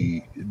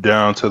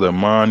down to the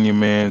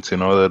monuments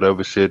and all that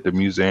other shit, the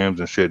museums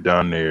and shit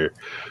down there.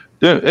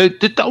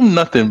 Don't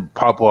nothing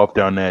pop off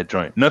down that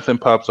joint. Nothing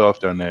pops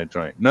off down that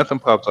joint. Nothing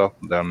pops off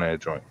down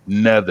that joint.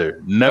 Never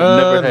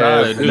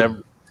have.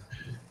 Never.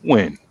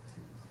 When?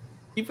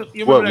 You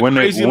remember that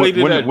crazy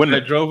lady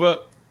that drove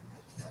up?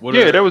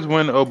 That was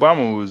when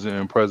Obama was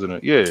in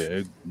president. Yeah,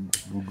 it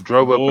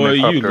drove up and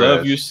they popped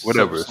her ass.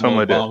 Whatever, something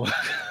like that.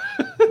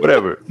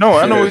 Whatever. No,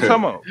 I know what you're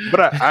talking about.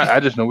 But I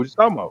just know what you're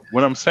talking about.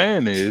 What I'm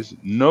saying is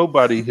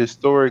nobody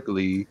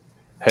historically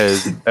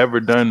has ever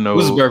done no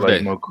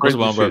crazy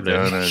shit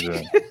down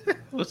there.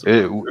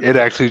 It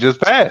actually just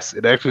passed.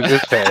 It actually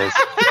just passed.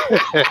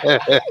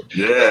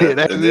 It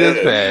actually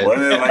just passed.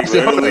 Wasn't it like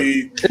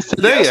literally it's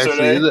today yesterday?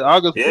 Actually. Is it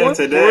August 4th? Yeah,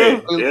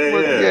 today.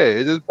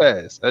 Yeah, it just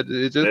passed.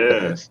 It just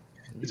passed.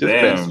 It just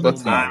Damn,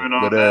 passed. timing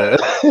on that.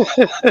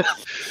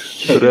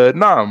 But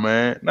nah,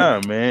 man.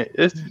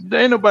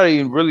 There ain't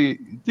nobody really.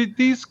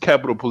 These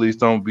Capitol Police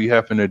don't be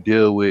having to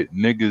deal with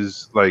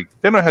niggas like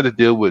they don't have to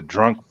deal with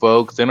drunk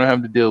folks. They don't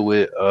have to deal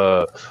with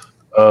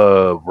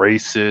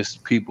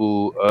racist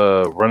people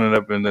running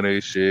up into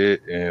their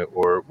shit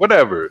or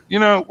whatever.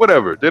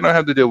 Whatever. They don't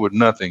have to deal with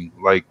nothing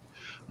like.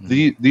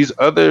 These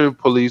other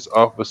police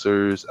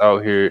officers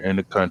out here in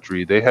the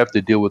country, they have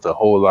to deal with a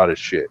whole lot of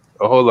shit.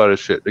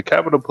 The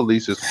Capitol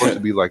Police is supposed to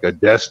be like a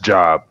desk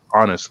job,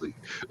 honestly.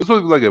 It's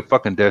supposed to be like a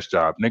fucking desk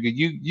job. Nigga,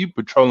 you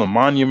patrolling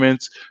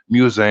monuments,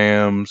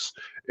 museums,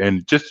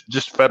 and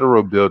just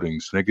federal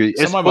buildings, nigga.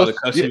 Somebody about to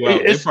cuss you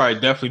out. They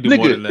probably definitely do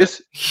more than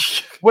that.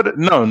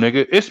 No,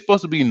 nigga. It's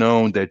supposed to be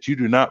known that you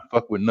do not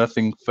fuck with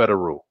nothing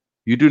federal.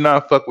 You do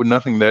not fuck with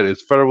nothing that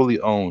is federally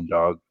owned,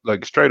 dog.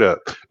 Like straight up.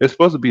 It's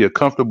supposed to be a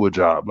comfortable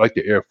job, like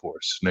the Air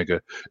Force, nigga.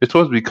 It's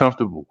supposed to be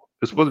comfortable.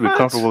 It's supposed to be a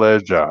comfortable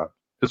ass job.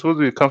 It's supposed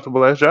to be a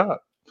comfortable ass job.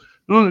 It's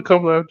supposed to be a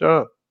comfortable ass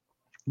job.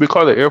 We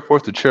call the Air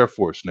Force the chair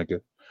force,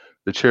 nigga.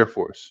 The chair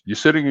force. You're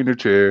sitting in your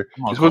chair.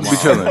 You're supposed to be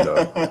chilling,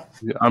 dog.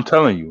 I'm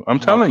telling you. I'm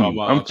telling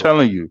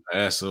you.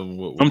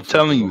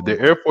 The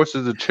Air Force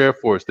is a chair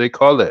force. They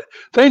call that.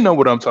 They know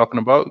what I'm talking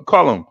about.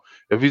 Call them.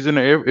 If he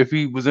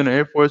was in the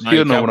Air Force,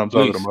 he'll know what I'm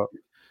talking about.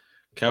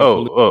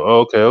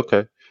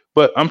 Okay.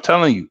 But I'm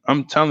telling you,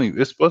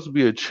 it's supposed to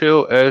be a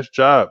chill ass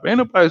job. Ain't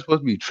nobody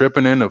supposed to be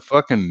tripping in the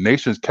fucking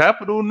nation's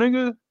capital,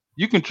 nigga.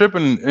 You can trip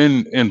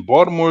in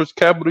Baltimore's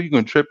capital. You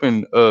can trip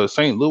in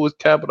St. Louis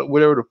capital,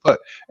 whatever the fuck.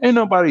 Ain't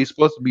nobody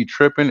supposed to be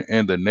tripping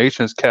in the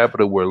nation's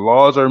capital where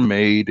laws are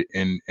made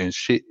and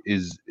shit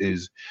is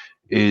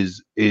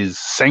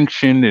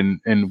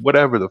sanctioned and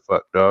whatever the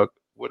fuck, dog.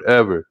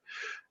 Whatever.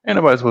 Ain't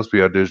nobody supposed to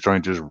be out there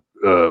joint just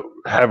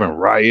having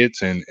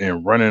riots and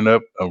running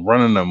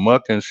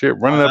amok and shit,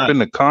 running up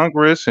into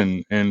Congress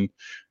and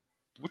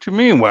what you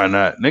mean? Why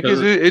not,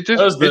 niggas? It's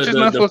just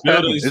not supposed to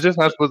happen. It's just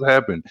not supposed to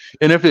happen.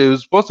 And if it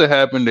was supposed to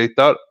happen, they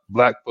thought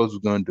black folks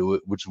was gonna do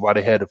it, which is why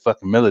they had the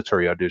fucking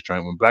military out there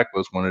trying. When black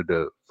folks wanted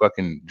to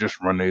fucking just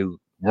run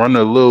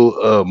a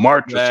little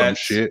march or some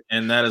shit.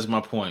 And that is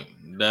my point.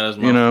 You know what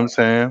I'm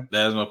saying?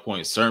 That is my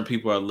point. Certain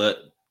people are let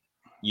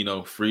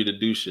free to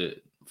do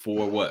shit.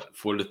 For what?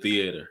 For the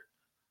theater.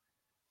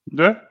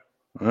 Yeah.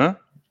 Huh?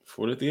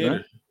 For the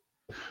theater.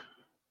 Yeah.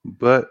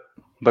 But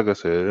like I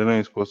said, it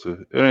ain't supposed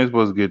to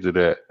get to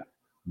that.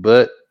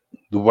 But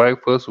the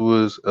white folks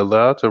was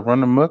allowed to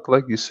run amok,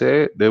 like you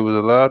said. They was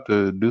allowed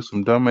to do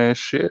some dumbass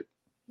shit.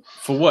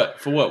 For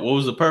what? What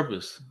was the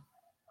purpose?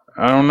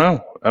 I don't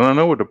know. I don't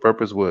know what the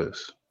purpose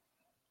was.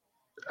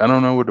 But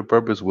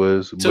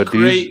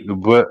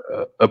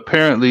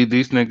apparently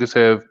these niggas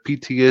have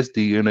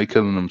PTSD and they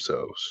killing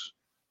themselves.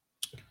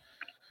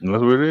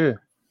 That's what it is.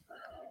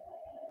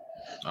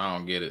 I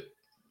don't get it.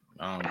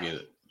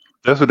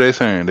 That's what they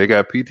saying. They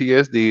got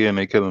PTSD and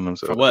they killing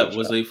themselves. For what?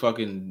 Was they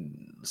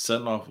fucking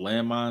setting off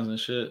landmines and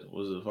shit?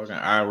 Was it fucking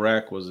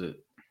Iraq? Was it?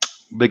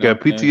 They got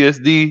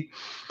PTSD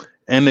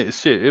And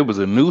it was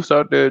a noose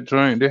out there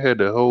joint. They had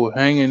the whole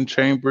hanging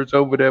chambers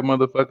over that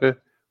motherfucker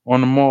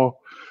on the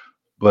mall.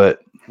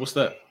 But What's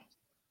that?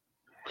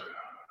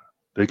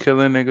 they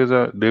killing niggas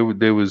out. They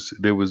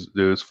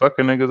was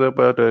fucking niggas up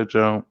out there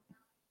joint.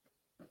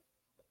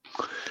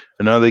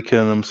 And now they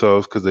killing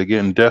themselves because they're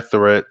getting death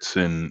threats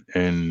That's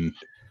and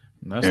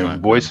not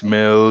good.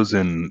 voicemails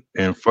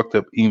and fucked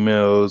up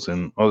emails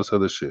and all this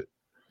other shit.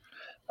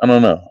 I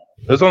don't know.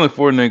 There's only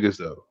 4 niggas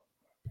though.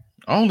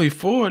 Only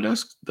 4.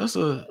 That's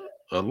a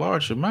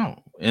large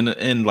amount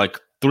in like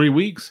 3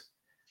 weeks.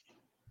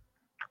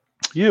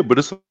 Yeah, but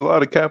it's a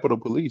lot of Capitol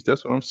Police.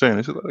 That's what I'm saying.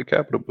 It's a lot of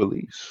Capitol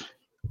Police.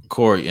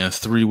 Corey, in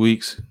 3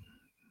 weeks.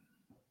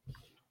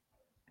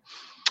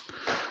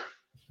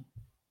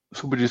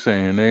 So what you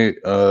saying?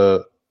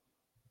 There's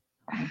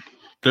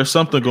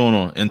something going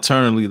on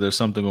internally. There's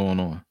something going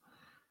on.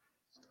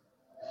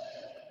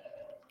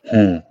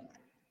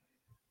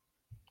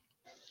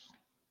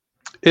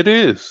 It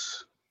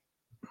is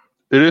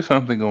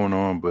something going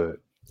on, but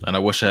and I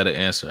wish I had an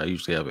answer. I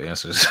usually have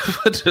answers,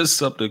 but there's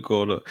something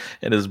going on,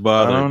 and it's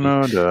bothering I don't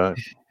know, dog.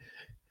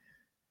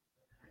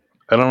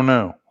 I don't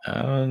know.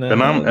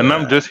 And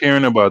I'm just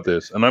hearing about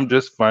this, and I'm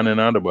just finding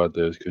out about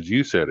this because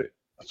you said it.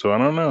 So I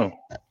don't know.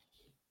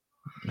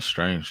 It's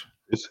strange.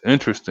 It's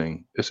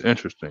interesting.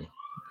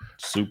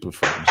 Super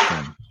fucking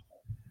strange.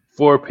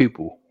 4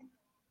 people.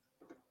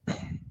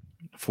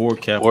 4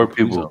 Capitol 4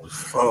 people.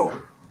 Oh,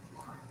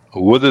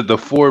 Was it the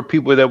 4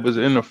 people that was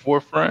in the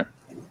forefront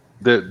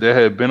that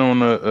had been on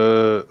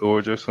the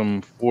or just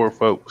some 4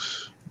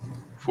 folks,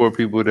 4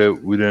 people that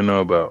we didn't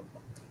know about?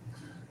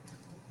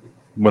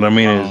 What I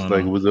mean is,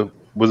 like, was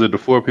it the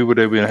 4 people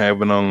that been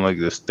having on like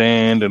the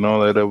stand and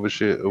all that other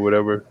shit or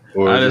whatever,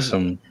 or just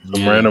some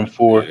random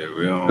 4? yeah,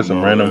 we don't Just some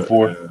know random that,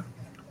 4. yeah.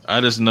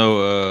 I just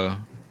know.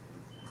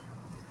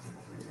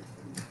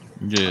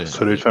 Yeah.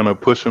 So they're trying to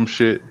push some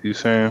shit. You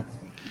saying?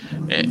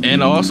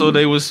 And also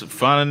they was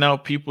finding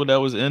out people that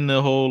was in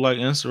the whole like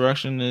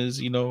insurrection is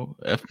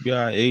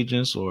FBI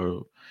agents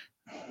or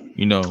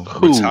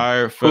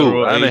retired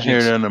federal I didn't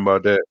agents. hear nothing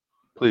about that.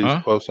 Please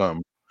post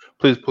something.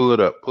 Please pull it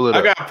up.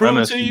 I got to prove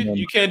it to you.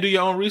 You can't do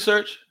your own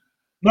research.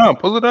 No,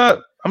 pull it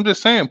up. I'm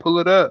just saying, pull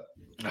it up.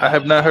 I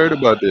have not heard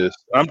about this.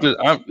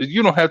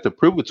 You don't have to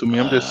prove it to me.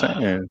 I'm just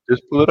saying,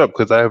 just pull it up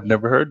because I have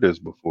never heard this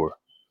before.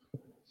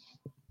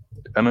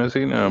 I never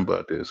seen nothing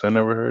about this. I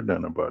never heard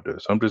nothing about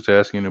this. I'm just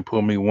asking you to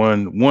pull me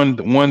one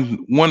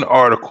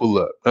article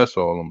up. That's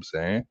all I'm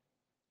saying.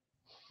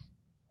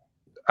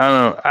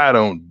 I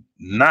don't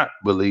not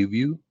believe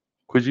you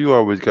because you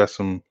always got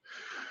some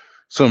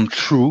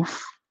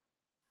truth.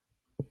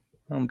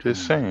 I'm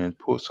just saying,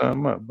 pull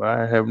something up.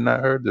 I have not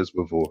heard this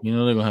before. They're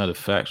gonna have the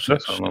fact check.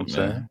 That's all I'm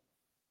saying.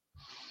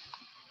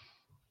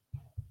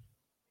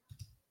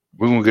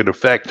 We're gonna get a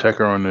fact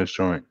checker on this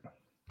joint.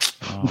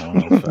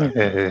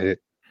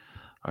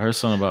 I heard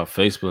something about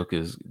Facebook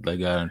is they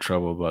got in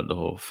trouble about the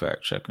whole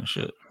fact checking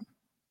shit.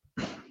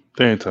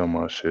 They ain't talking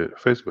about shit.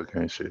 Facebook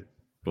ain't shit.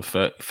 But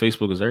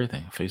Facebook is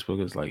everything.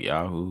 Facebook is like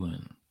Yahoo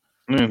and.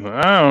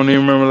 I don't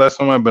even remember last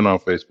time I've been on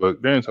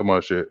Facebook. They ain't talking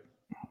about shit.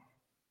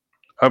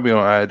 I'll be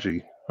on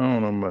IG. I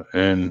don't know about,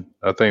 and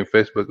I think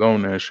Facebook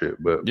own that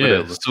shit. But yeah,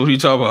 whatever. So who you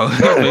talking about?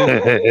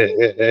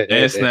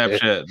 And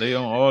Snapchat, they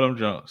own all them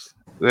junks.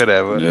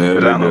 Whatever. Yeah,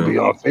 but I don't be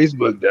on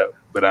Facebook though.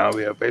 I don't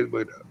be on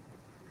Facebook.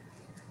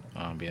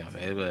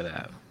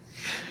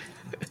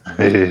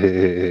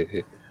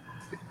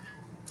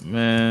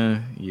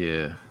 Man,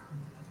 yeah.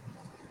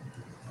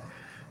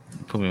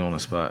 Put me on the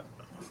spot.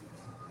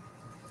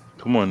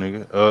 Come on,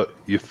 nigga.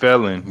 You're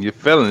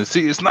failing.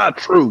 See, it's not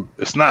true.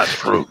 It's not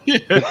true.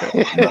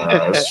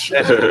 It's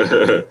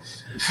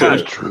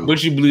not true.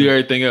 But you believe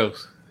everything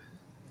else.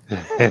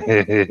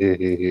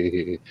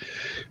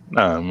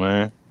 Nah,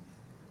 man.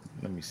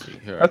 Let me see.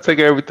 Here I take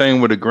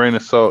everything with a grain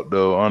of salt,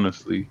 though.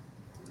 Honestly.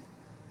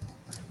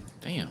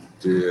 Damn.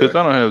 Because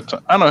I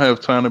don't have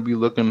time to be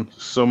looking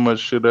so much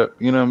shit up.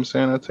 You know what I'm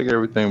saying? I take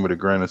everything with a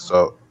grain of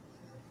salt.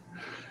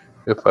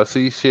 If I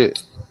see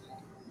shit,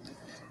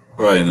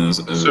 right, a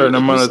certain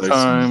amount of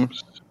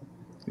times,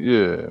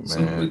 yeah,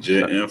 some man,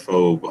 legit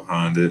info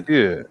behind it.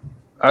 Yeah,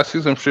 I see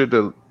some shit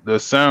that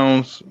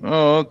sounds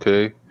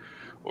okay,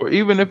 or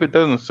even if it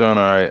doesn't sound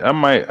alright, I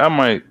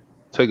might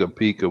take a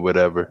peek or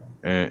whatever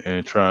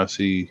and try and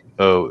see,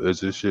 is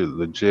this shit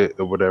legit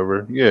or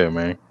whatever? Yeah,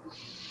 man.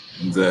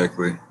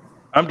 Exactly.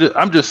 I'm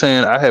just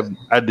saying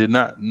I did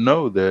not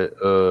know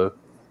that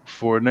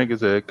 4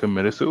 niggas had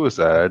committed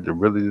suicide. I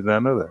really did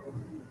not know that.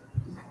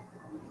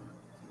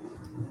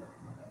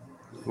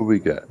 What we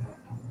got?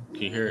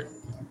 Can you hear it?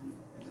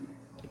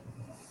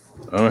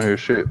 I don't hear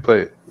shit.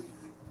 Play it.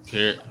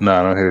 Hear it?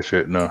 Nah, I don't hear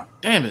shit. No.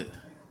 Damn it!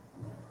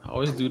 I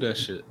always do that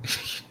shit.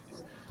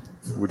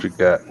 What you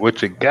got?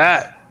 What you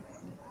got?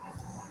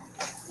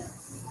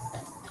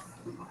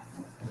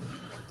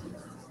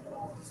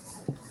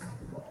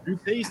 You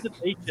pays the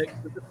paycheck.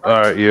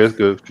 All right, yeah, it's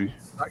good.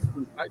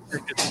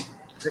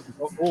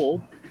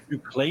 Old. who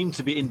claim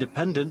to be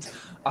independent,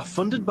 are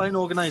funded by an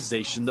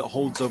organization that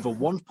holds over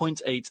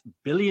 $1.8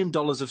 billion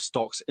of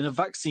stocks in a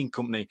vaccine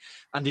company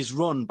and is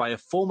run by a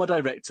former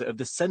director of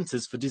the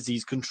Centers for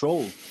Disease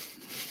Control.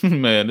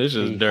 Man, this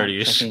is The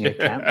dirty as fact-checking shit.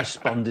 account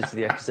responded to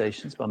the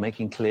accusations by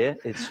making clear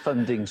its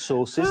funding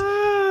sources.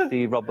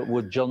 The Robert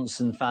Wood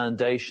Johnson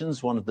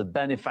Foundation's one of the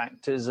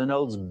benefactors and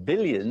holds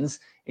billions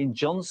in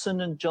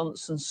Johnson &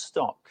 Johnson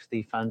stock.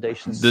 The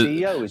foundation's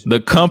CEO is the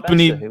Richard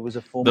company, Besser, who was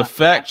a former the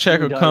fact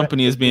checker acting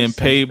company is director of being the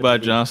Centre paid for by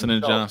Disease Johnson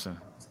and Control. Johnson.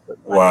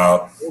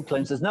 Wow. It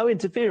claims there's no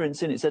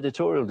interference in its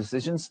editorial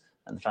decisions,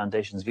 and the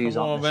foundation's views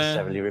Come on, aren't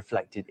necessarily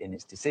reflected in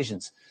its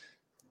decisions.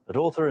 But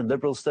author and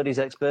liberal studies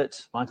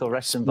expert Michael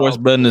Rexenwald Sports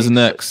betting is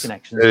believes such next.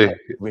 connections Hey, make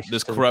risks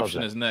This to the corruption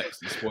project. is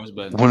next. It's sports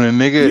betting. When a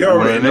nigga, You when a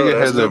already know nigga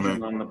that's has a,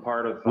 coming. On the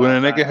part of when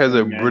a nigga has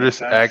a vaccine British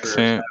manufacturers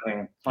accent,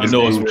 having You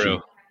know it's Gucci.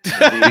 real.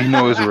 You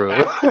know it's real.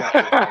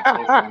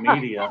 social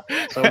media.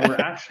 So we're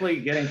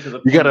actually getting to the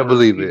point You gotta where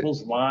believe it.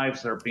 people's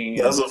lives are being.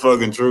 That's the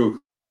fucking truth.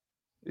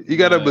 You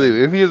gotta Man. believe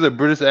it. If he has a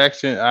British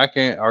accent, I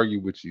can't argue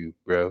with you,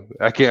 bro.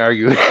 I can't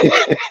argue.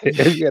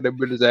 If you got a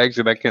British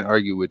accent, I can't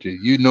argue with you.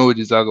 You know what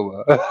you're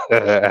talking about.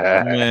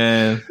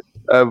 Man,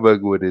 I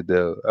bug with it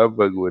though. I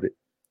bug with it.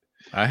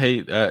 I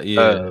hate that. Yeah,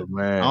 Oh I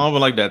man. don't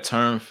even like that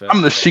term. Fact.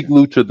 I'm the Sheik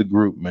Luch of the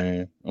group,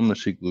 man. I'm the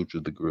Sheik Luch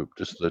of the group.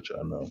 Just to let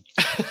y'all know.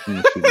 I'm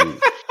the Sheik Luch.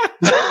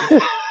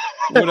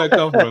 Where'd that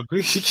come from?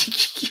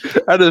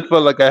 I just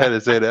felt like I had to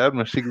say that. I'm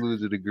the Sheik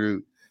Luch of the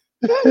group.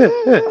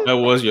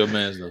 That was your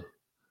man's though.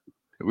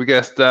 We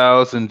got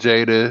Styles and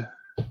Jada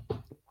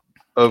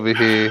over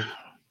here.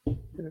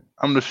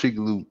 I'm the Sheik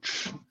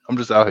Luch. I'm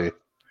just out here.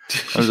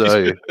 I'm just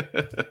out here.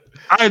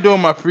 I ain't doing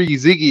my Freaky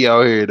Ziggy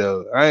out here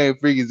though. I ain't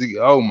Freaky Ziggy.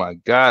 Oh my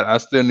god, I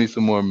still need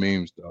some more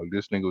memes, dog.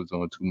 This nigga was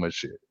doing too much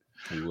shit.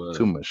 He was.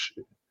 Too much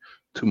shit.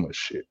 Too much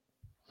shit.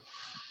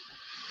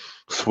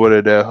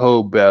 Sweated that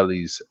whole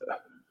Bally's.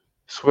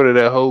 Sweated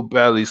that whole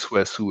Bally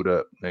sweatsuit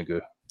up,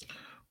 nigga.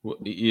 Well,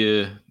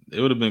 yeah,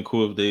 it would have been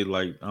cool if they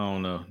like I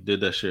don't know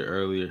did that shit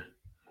earlier.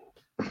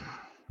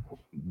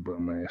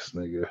 Bum ass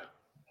nigga.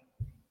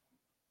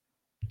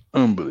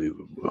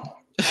 Unbelievable.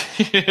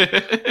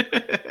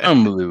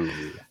 Unbelievable.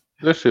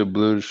 That shit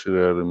blew the shit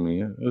out of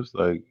me. It's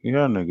like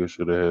y'all niggas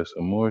should have had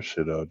some more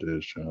shit out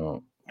this jump.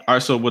 All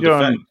right, so with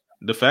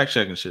the fact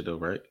checking shit though,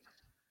 right?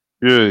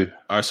 Yeah.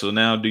 All right, so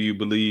now do you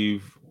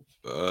believe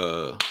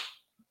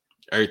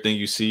everything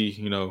you see,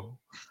 you know,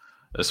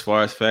 as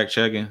far as fact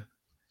checking?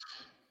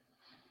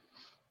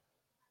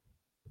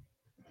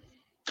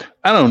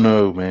 I don't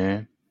know,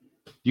 man.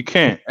 You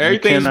can't.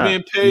 Everything's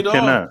being paid off.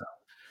 Cannot.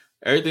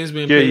 Everything's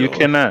being Yeah, paid you off.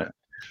 cannot.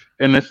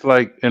 And it's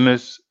like, and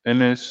it's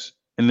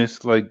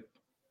like,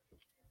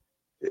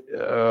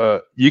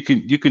 you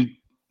can.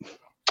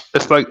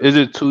 It's like, is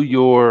it to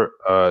your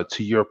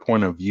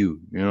point of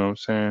view? You know what I'm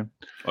saying?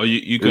 Oh,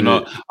 you can.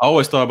 I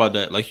always thought about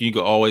that. Like you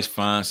could always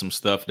find some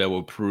stuff that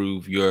will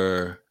prove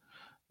your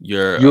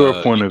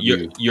point of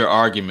view, your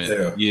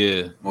argument.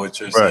 Yeah. What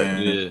you're Right.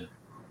 saying. Yeah.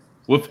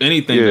 With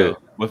anything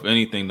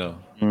though.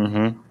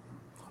 Mm-hmm.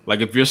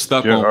 Like if you're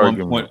stuck Your on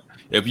argument. one point,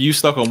 if you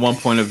stuck on one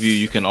point of view,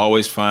 you can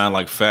always find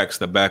like facts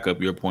that back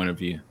up your point of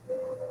view.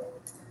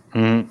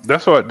 Mm-hmm.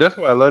 That's why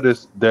I love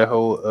that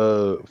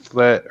whole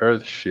flat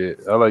Earth shit.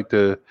 I love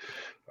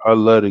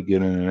to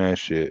get into that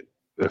shit.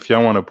 If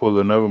y'all want to pull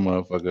another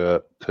motherfucker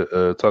up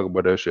to talk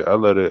about that shit, I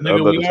love it. I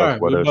Nigga, love we to talk are.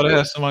 about We that about to shit.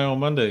 have somebody on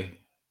Monday.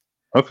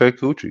 Okay,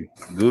 Gucci.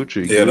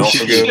 Yeah, don't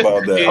forget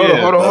about that.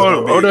 Hold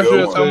on. Oh, that's what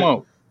you're one. talking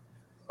about.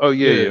 Oh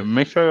yeah. Yeah.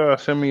 Make sure y'all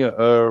send me a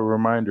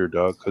reminder,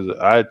 dog, because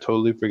I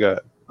totally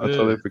forgot.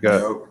 Yeah.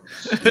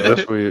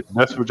 That's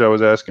what y'all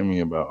was asking me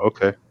about.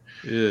 Okay.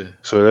 Yeah.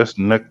 So that's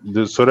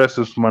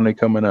this Monday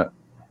coming up.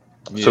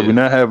 Yeah. So we're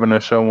not having a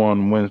show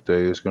on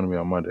Wednesday. It's gonna be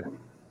on Monday.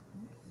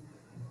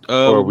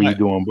 Or are we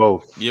doing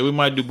both? Yeah, we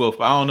might do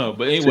both. I don't know,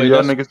 but So anyway,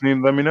 y'all niggas need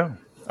to let me know.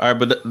 all right.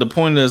 But the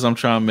point is, I'm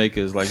trying to make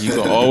is like you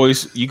can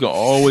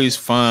always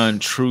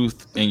find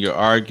truth in your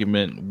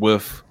argument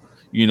with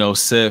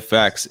said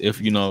facts.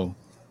 If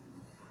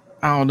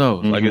I don't know,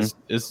 like it's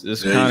you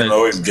kind can of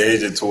always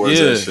gauge it towards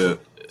that shit.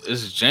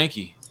 It's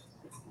janky.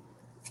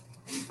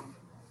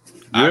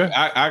 Yeah.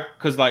 I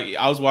because like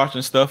I was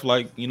watching stuff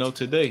like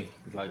today,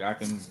 like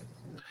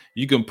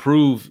you can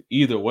prove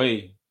either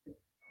way.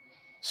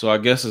 So I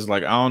guess it's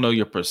like I don't know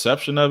your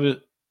perception of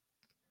it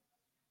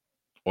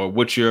or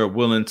what you're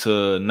willing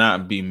to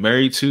not be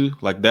married to,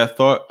 like that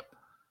thought.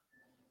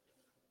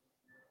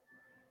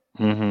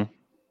 Mm-hmm.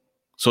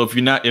 So if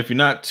you're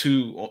not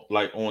too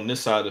like on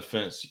this side of the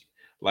fence,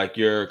 like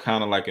you're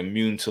kind of like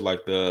immune to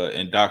like the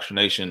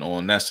indoctrination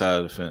on that side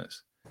of the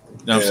fence.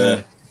 You know what I'm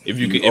saying? If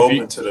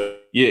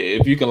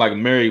you can like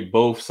marry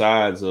both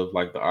sides of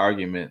like the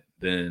argument,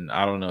 then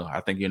I don't know.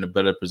 I think you're in a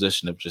better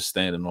position of just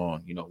standing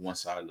on, one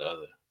side or the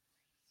other.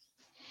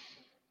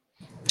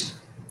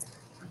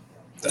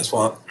 That's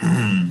why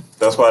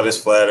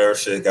this flat earth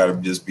shit gotta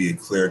just be a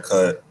clear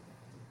cut.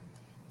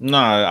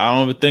 Nah, I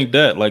don't even think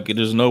that. Like,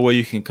 there's no way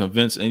you can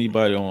convince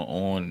anybody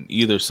on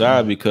either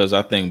side because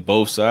I think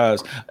both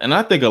sides, and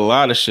I think a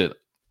lot of shit.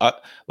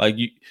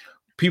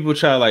 People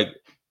try to like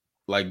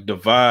like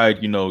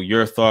divide,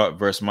 your thought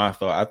versus my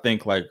thought. I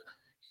think like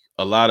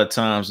a lot of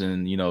times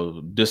in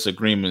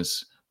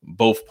disagreements,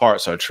 both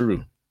parts are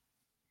true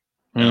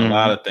in a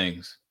lot of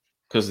things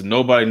because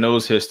nobody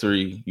knows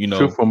history.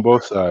 True from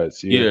both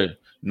sides. Yeah,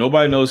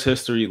 nobody knows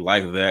history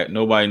like that.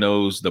 Nobody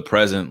knows the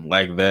present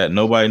like that.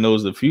 Nobody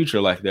knows the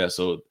future like that.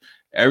 So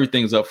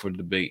everything's up for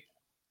debate.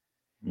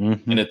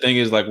 And the thing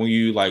is, like when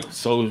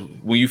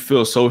you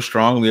feel so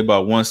strongly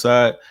about one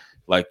side,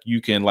 like you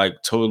can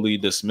like totally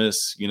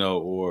dismiss,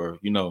 or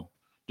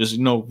just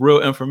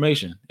real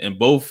information, and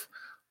both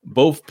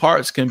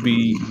parts can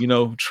be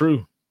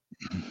true.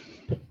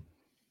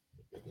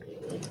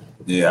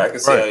 Yeah, I can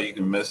see how you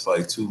can miss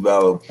like two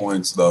valid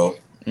points though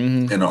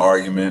in an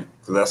argument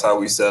because that's how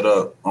we set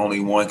up.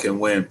 Only one can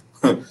win.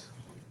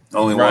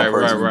 Only one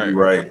person can be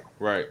right.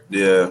 Right.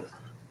 Yeah.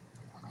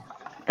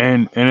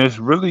 And it's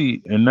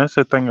really, and that's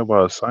the thing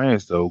about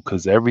science though,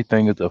 because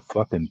everything is a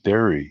fucking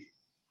theory.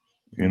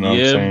 You know what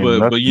I'm saying?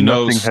 but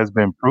Nothing has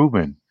been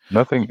proven.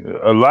 Nothing.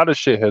 A lot of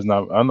shit has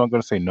not. I'm not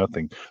gonna say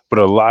nothing, but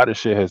a lot of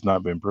shit has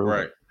not been proven.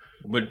 Right.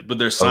 But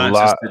there's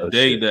scientists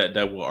today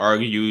that will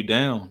argue you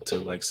down to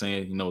like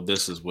saying,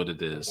 this is what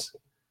it is.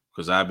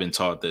 Because I've been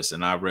taught this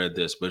and I read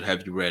this, but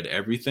have you read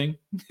everything?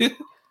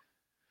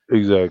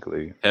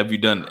 Exactly. Have you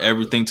done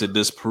everything to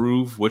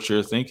disprove what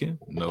you're thinking?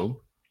 No.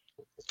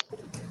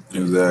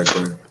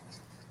 Exactly.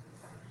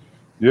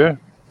 Yeah.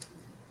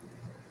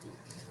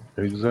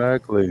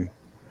 Exactly.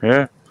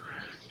 Yeah.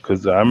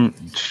 Cause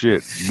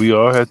we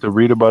all had to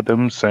read about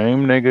them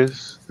same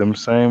niggas, them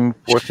same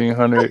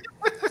 1400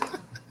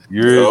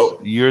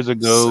 years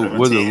ago.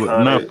 Was it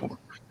not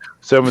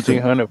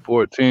 1700,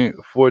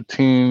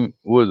 14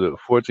 was it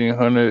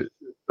 1400?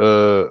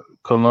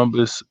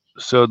 Columbus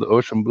sailed the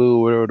ocean blue,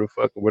 whatever the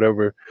fuck,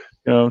 whatever.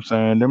 You know what I'm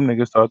saying? Them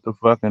niggas thought the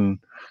fucking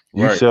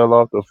you sail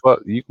off the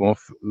fuck, you gonna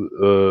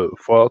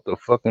fall off the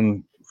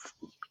fucking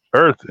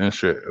earth and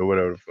shit or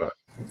whatever the fuck.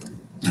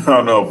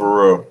 I know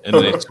for real. And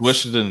then they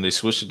switched it and they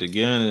switched it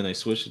again and they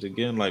switched it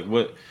again. Like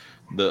what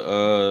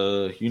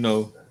the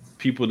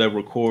people that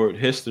record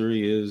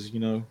history is,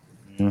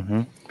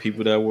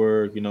 people that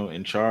were,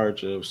 in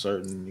charge of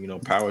certain,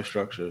 power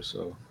structures.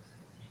 So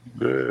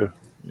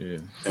yeah.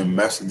 And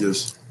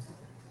messages.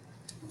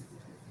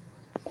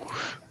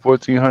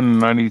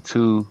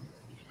 1492.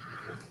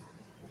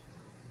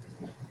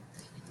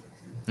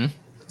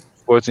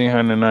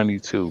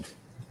 1492.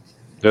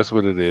 That's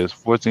what it is.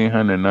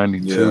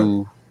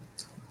 1492.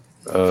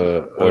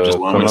 Or just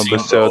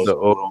Columbus sailed the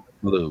ocean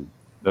blue.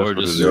 That's what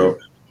it is.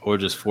 Or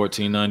just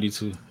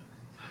 1492.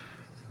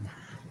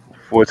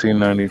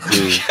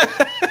 1492.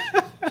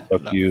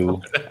 Fuck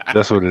you.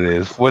 That's what it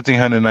is.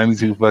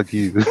 1492. Fuck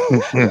you.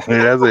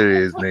 That's what it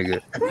is,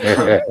 nigga.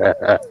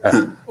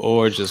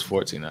 Or just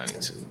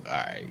 1492. All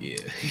right, yeah.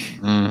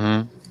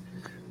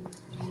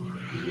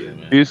 Yeah,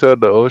 man. He said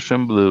the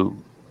ocean blue.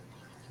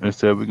 And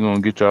said we're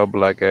gonna get y'all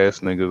black ass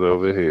niggas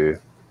over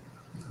here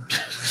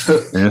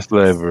in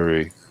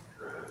slavery.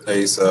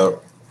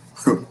 ASAP.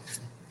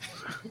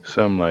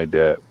 Something like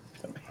that.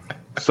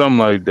 Something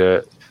like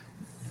that.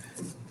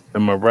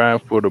 Am I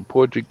right for the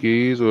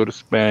Portuguese or the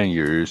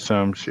Spaniards?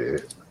 Some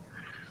shit.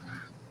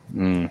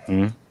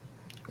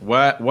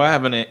 Why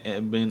haven't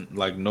it been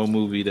like no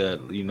movie that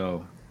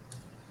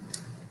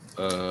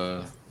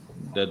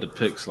that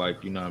depicts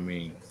like what I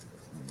mean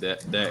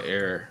that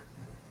era?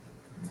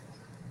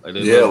 Like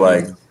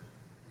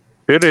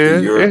it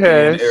is.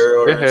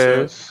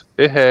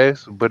 It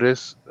has, but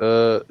it's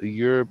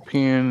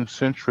European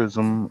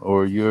centrism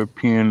or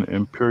European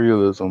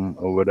imperialism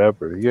or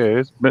whatever.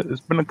 Yeah, it's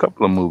been a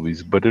couple of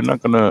movies, but they're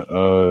not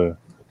gonna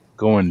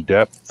go in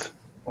depth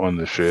on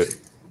the shit.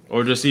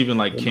 Or just even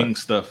like king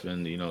stuff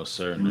in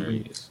certain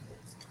areas.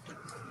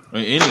 I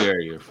mean, any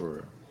area for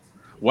real.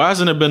 Why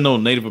hasn't there been no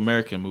Native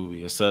American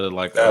movie instead of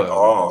like at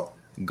all?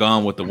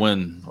 Gone with the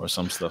Wind or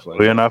some stuff like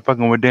that. You're not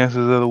fucking with Dances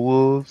of the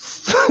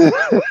Wolves?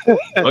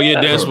 Oh yeah,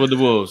 Dance with the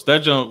Wolves. That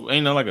jump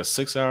ain't that like a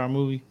 6-hour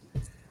movie?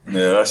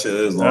 Yeah, that shit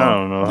is long. I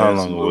don't know how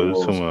long it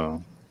was. Too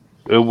long.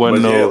 It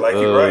wasn't like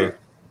you're right.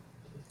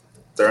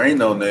 There ain't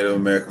no Native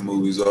American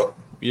movies though.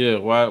 Yeah,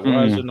 why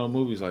is there no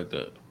movies like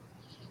that?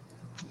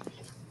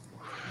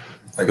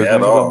 Like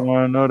at all. I don't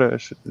want to know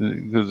that shit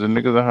because the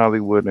niggas in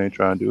Hollywood ain't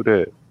trying to do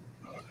that.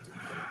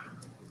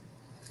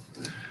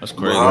 That's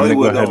crazy. Well,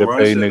 Hollywood had to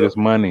pay niggas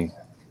money.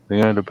 They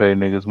had to pay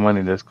niggas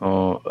money. That's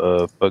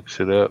gonna fuck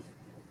shit up.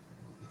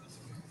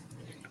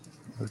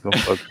 That's gonna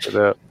fuck shit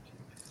up.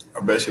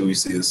 I bet you we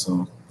see it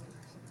soon.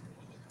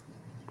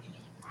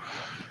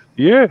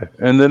 Yeah,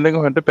 and then they're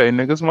gonna have to pay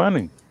niggas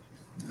money.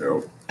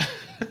 Yep.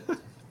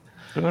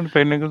 They're gonna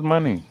pay niggas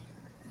money.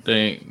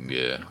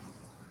 Yeah.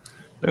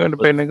 They're gonna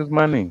pay niggas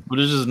money. But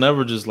it's just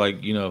never just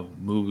like,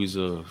 movies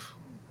of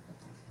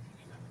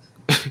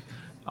I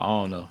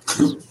don't know.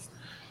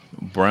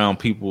 Brown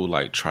people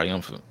like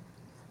triumphant.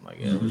 Like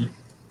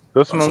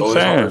That's what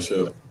I'm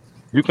saying.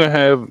 You can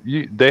have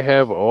they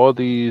have all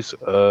these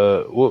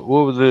what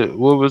was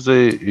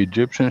the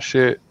Egyptian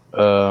shit?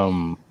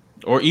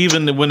 Or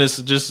even when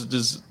it's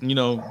just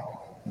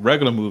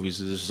regular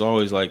movies, it's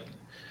always like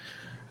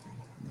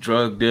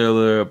drug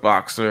dealer,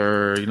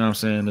 boxer. You know what I'm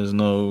saying? There's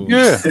no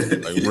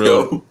like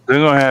real They're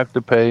gonna have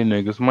to pay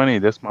niggas money.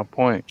 That's my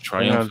point.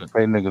 They're gonna have to triumphant.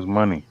 pay niggas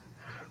money.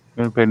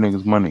 They're gonna pay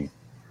niggas money.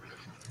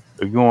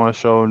 If you want to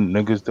show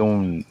niggas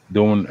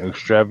doing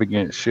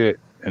extravagant shit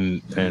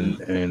and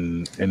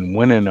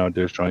winning out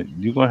this joint,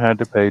 you gonna have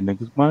to pay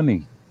niggas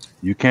money.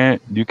 You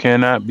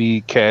cannot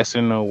be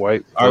casting no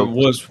white All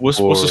right, folks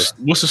for.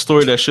 what's the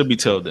story that should be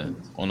told then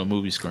on the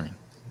movie screen?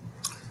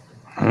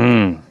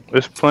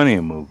 There's plenty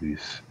of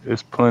movies.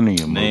 There's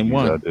plenty of Name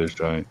movies one. out this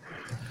joint.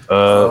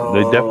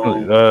 They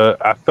definitely.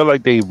 I feel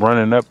like they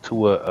running up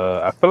to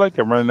a. I feel like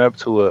they're running up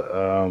to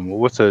a.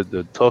 What's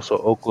the Tulsa,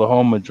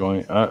 Oklahoma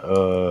joint?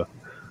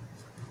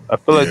 I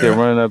feel like they're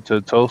running up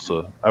to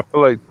Tulsa. I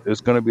feel like it's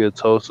gonna be a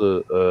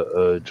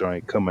Tulsa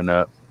joint coming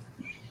up.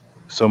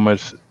 So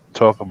much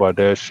talk about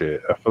that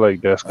shit. I feel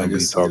like that's I gonna can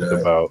be see talked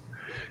that. about.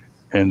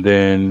 And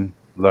then,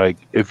 like,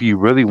 if you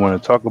really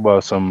want to talk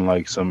about some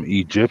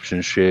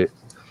Egyptian shit,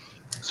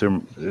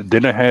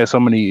 didn't have so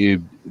many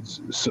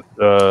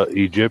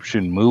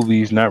Egyptian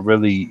movies. Not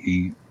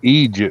really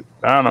Egypt.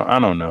 I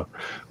don't know,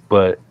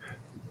 but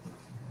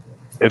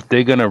if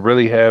they're gonna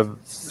really have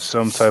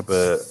some type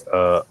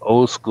of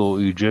old school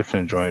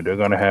Egyptian joint, they're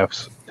gonna have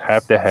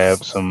to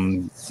have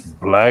some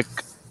black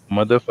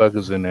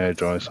motherfuckers in that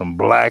joint. Some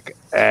black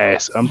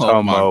ass.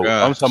 Oh my I'm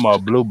gosh. talking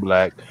about blue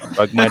black,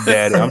 like my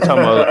daddy.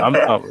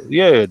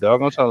 Yeah,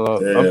 dog. I'm Yeah.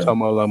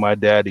 talking about like my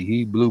daddy.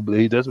 He blue.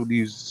 That's what he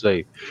used to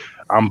say.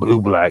 I'm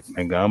blue black,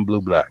 nigga. I'm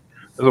blue black.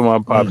 That's what my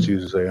pops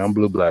used to say. I'm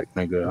blue black,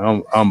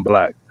 nigga. I'm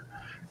black.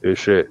 This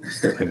shit,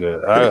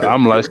 nigga.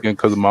 I'm light skinned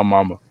because of my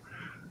mama.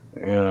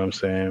 You know what I'm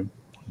saying?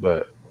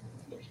 But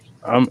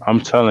I'm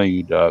telling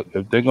you, dog,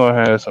 if they're gonna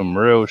have some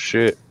real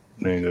shit,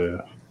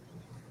 nigga,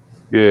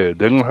 yeah,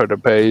 they're gonna have to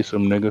pay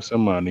some niggas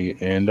some money,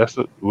 and that's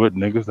what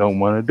niggas don't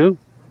want to do.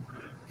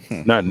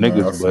 Not No, I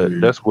niggas, feel but you.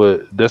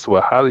 that's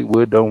what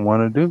Hollywood don't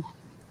want to do.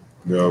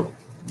 Yep.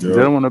 They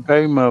don't Yep. want to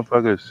pay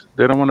motherfuckers.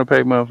 They don't want to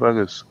pay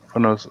motherfuckers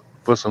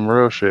for some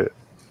real shit.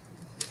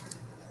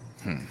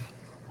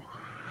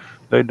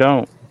 They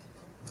don't.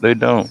 They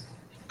don't.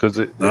 Cause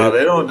No,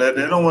 they don't. They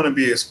don't want to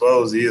be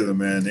exposed either,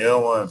 man. They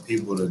don't want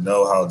people to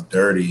know how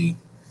dirty,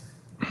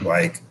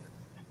 like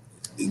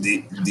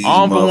these I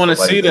don't even want to motherfuckers,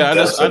 like see the that.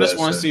 depths I of just that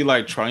want to shit. see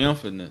like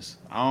triumphantness.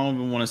 I don't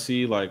even want to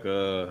see like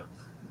Yeah,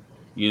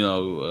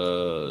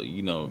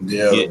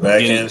 the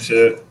backhand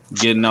shit.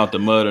 getting out the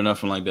mud or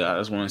nothing like that. I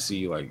just want to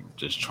see like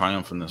just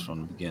triumphantness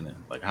from the beginning.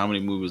 Like how many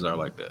movies are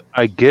like that?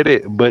 I get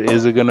it, but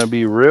is it gonna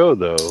be real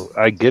though?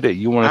 I get it.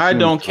 You want to I see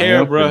them don't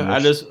care, bro. I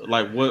triumphantness. just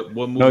like what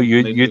No, movie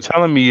can they you're do?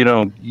 telling me you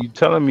don't. You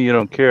telling me you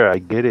don't care. I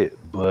get it,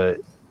 but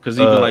Because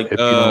even like if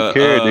you don't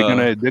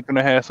care, they're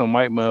gonna have some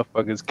white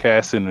motherfuckers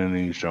casting in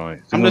these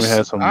joints. They're gonna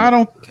have some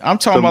I'm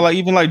talking about some. like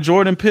even like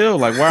Jordan Peele.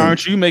 Like why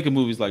aren't you making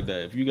movies like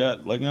that? If you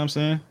got like you know what I'm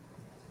saying?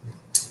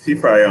 He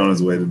probably on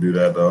his way to do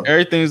that though.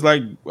 Everything's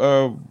like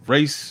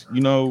race,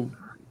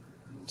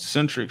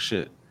 centric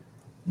shit.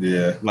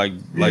 Yeah. Like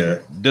Yeah.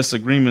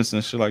 disagreements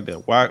and shit like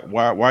that.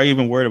 Why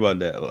even worried about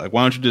that? Like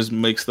why don't you just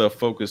make stuff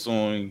focus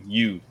on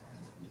you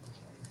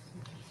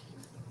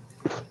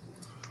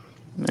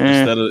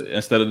Eh,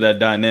 instead of that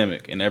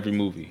dynamic in every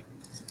movie?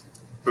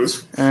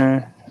 eh.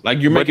 Like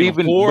you're But making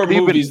even, four but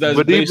even, movies that's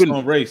but based even,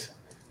 on race.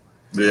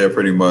 Yeah,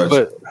 pretty much.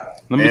 but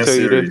let me And tell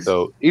you this series.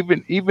 though.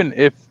 Even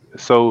if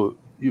so,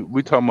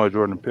 we talking about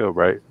Jordan Peele,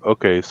 right?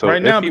 Okay, so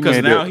Right if now, he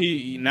because made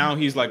it,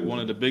 he's like one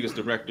of the biggest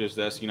directors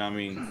that's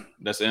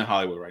that's in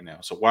Hollywood right now.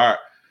 So why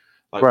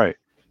like right,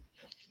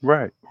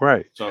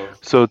 right. so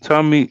So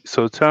tell me,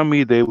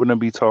 they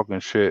wouldn't be talking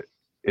shit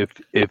if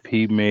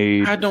he I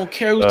made don't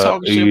care who's a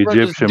talking shit, bro.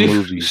 Just Egyptian do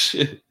movie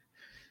shit.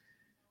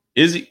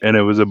 Is he? and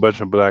it was a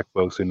bunch of black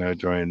folks in that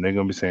joint. They're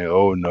gonna be saying,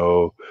 "Oh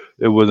no,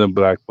 it wasn't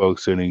black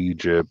folks in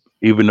Egypt,"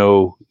 even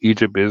though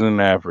Egypt is in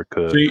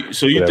Africa,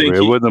 So you whatever. think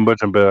It wasn't a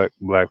bunch of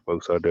black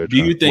folks out there do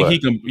you trying. think What? he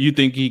can? You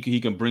think he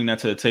can bring that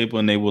to the table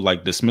and they will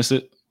like dismiss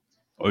it,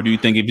 or do you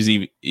think if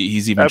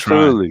he's even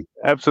trying? Absolutely,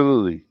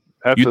 absolutely,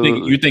 You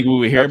absolutely, think we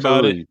would hear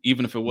about it absolutely.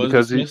 even if it was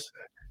Because dismissed?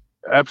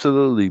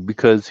 absolutely,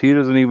 because he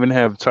doesn't even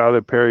have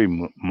Tyler Perry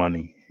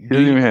money. He Do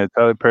doesn't you even have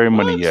Tyler Perry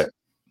money what? yet.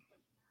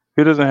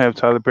 He doesn't have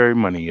Tyler Perry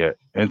money yet,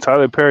 and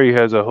Tyler Perry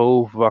has a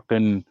whole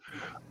fucking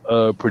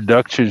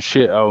production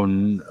shit out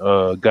in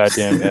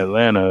goddamn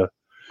Atlanta.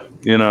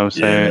 You know what I'm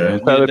saying? Yeah. And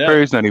Yeah, Tyler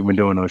Perry's not even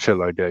doing no shit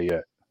like that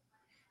yet.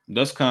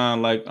 that's kind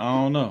of like I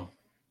don't know.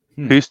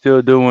 He's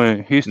still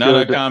doing. He's Now still.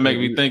 that kind of make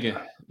me thinking.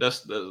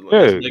 That's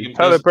Yeah, making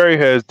Tyler that's Perry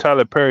has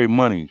Tyler Perry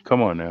money.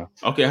 Come on now,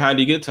 okay. How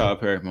do you get Tyler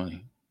Perry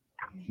money?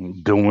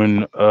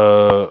 doing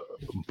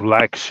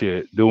black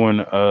shit,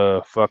 doing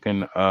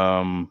fucking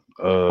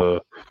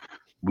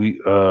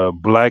we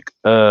black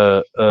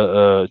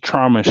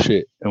trauma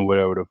shit and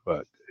whatever the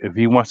fuck. If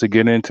he wants to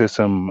get into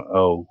some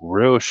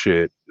real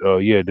shit, oh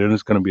yeah, then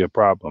it's gonna be a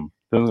problem.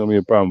 Then it's gonna be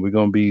a problem. We're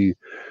gonna be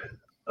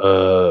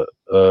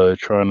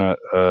trying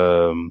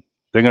to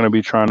they're gonna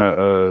be trying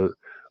to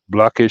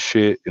block his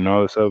shit and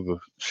all this other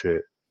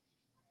shit.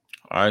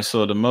 All right,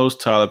 so the most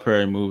Tyler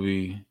Perry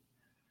movie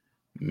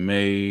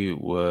May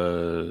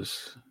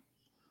was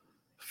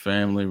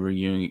family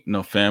reunion.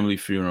 No, family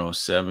funeral.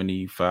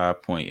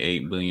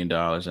 $75.8 billion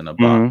in the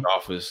box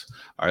office.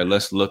 All right,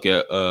 let's look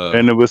at.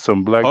 And there was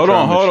some Black. Hold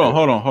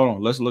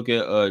on. Let's look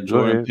at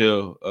Jordan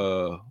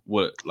Peele.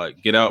 What,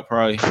 like Get Out?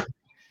 Probably.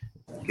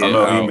 I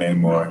know he made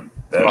more.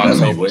 That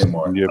made way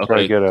more. Yeah,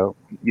 probably Get Out.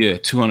 Yeah,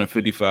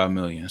 $255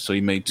 million. So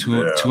he made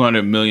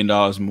 $200 million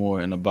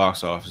more in the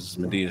box office.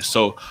 Medea.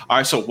 So, all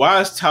right. So why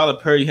does Tyler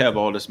Perry have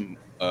all this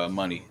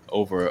money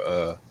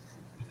over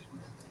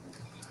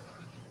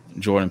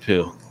Jordan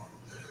Peele,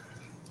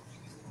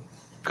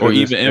 or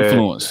even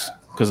influence?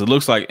 Because it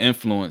looks like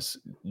influence.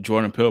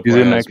 Jordan Peele. He's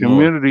in that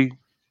community. More.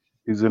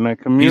 He's in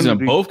that community. He's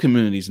in both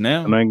communities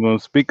now. And I ain't gonna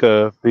speak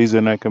of. He's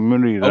in that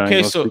community. That okay, I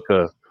ain't gonna speak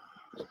of.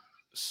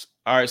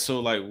 All right, so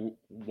like,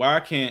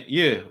 why can't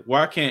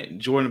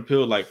Jordan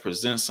Peele like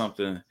present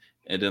something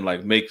and then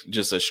like make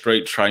just a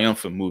straight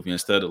triumphant movie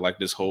instead of like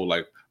this whole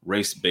like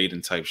race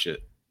baiting type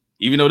shit?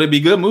 Even though they be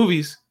good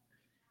movies,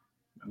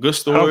 good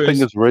stories.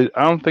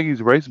 I don't think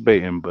he's race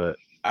baiting, but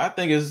I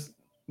think it's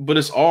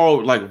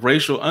all like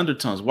racial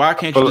undertones. Why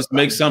can't you just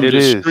make something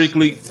just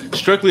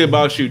strictly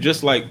about you?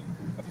 Just like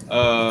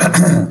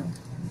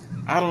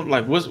I don't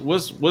like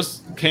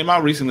what's came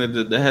out recently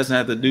that hasn't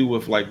had to do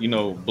with like, you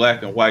know,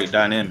 black and white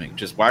dynamic.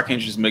 Just why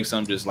can't you just make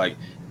something just like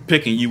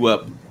picking you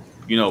up,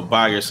 you know,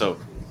 by yourself?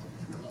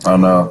 I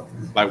know.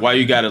 Like why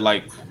you gotta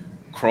like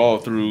crawl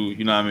through,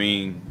 you know what I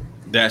mean,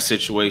 that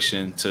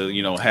situation to,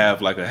 you know,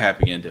 have like a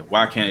happy ending?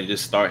 Why can't it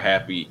just start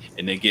happy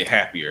and then get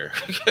happier?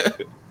 You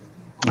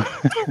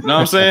know what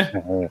I'm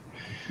saying?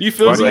 You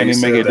feel why can't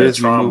he make a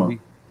Disney movie?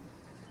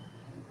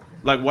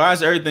 Like why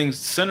is everything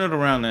centered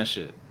around that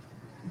shit?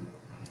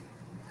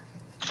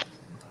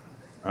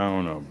 I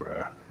don't know,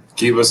 bro.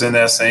 Keep us in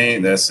that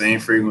same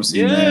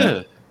frequency,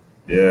 man.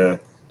 Yeah.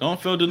 Don't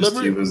feel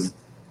deliberate.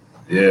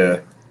 Yeah,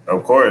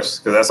 of course,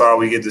 because that's all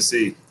we get to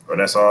see, or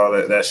that's all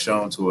that's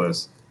shown to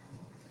us.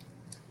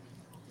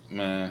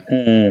 Man,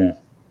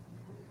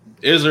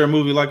 is there a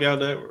movie like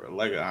out there?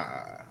 Like,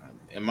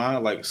 am I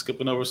like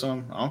skipping over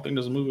something? I don't think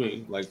there's a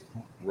movie like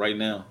right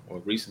now or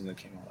recently that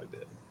came out like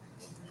that.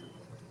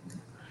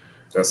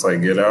 That's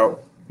like Get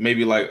Out.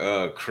 Maybe like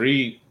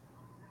Creed.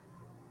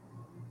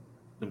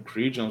 Them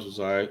Creed Jones was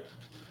alright.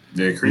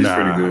 Yeah, Creed's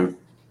pretty good.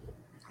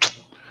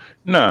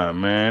 Nah,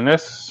 man,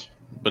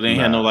 but they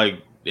ain't had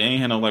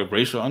no like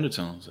racial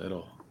undertones at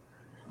all.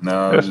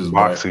 No, that's just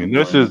boxing.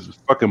 This is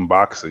fucking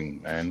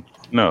boxing, man.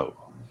 No,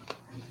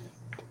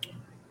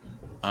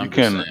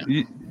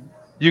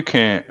 you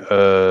can't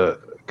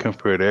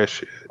compare that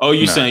shit. Oh,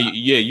 you saying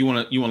you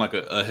want like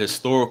a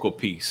historical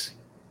piece?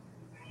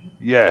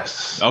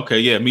 Yes. Okay,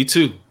 yeah, me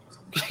too.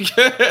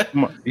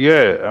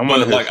 Yeah, I want.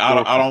 But like,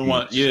 I don't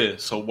want. Yeah,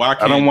 so why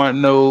can't I don't want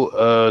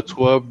no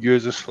 12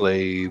 years a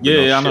slave?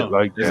 Yeah, I know.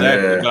 Like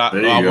exactly. That.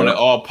 But I want it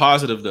all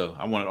positive though.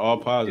 I want it all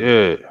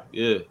positive.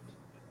 Yeah.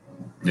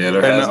 And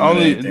the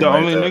only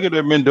nigga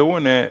that been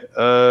doing that,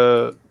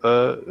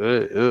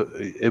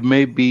 it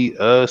may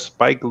be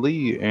Spike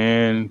Lee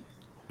and.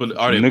 But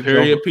are they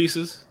period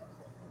pieces?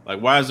 Like,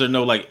 why is there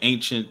no like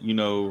ancient, you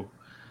know,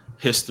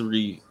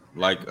 history?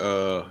 Like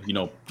you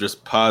know,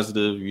 just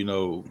positive, you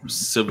know,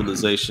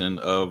 civilization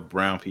of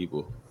brown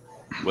people,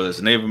 whether it's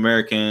Native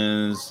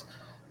Americans,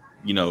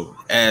 you know,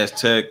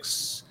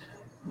 Aztecs,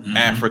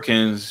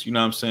 Africans, you know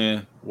what I'm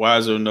saying? Why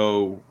is there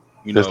no,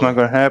 you know? That's not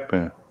gonna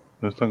happen.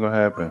 That's not gonna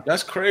happen.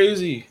 That's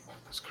crazy.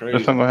 That's crazy.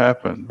 That's not gonna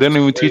happen. They don't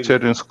even teach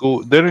that in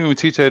school. They don't even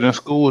teach that in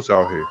schools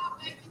out here.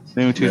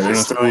 They don't even teach that in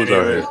schools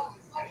out here.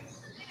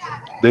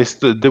 They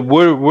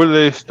where do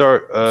they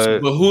start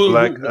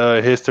black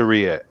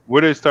history at?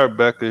 Where do they start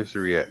black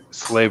history at?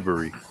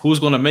 Slavery. Who's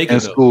gonna make it in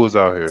schools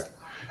out here?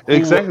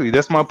 Exactly.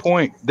 That's my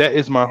point. That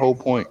is my whole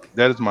point.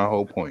 That is my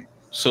whole point.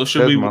 So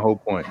should we? That's my whole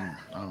point. I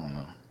don't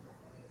know.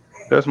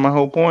 That's my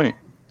whole point.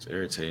 It's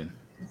irritating.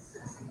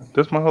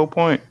 That's my whole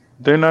point.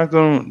 They're not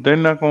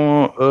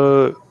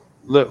gonna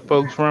let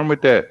folks run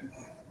with that.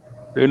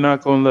 They're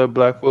not gonna let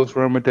black folks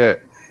run with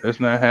that.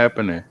 That's not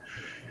happening.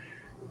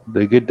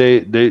 They can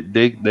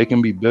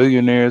be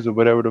billionaires or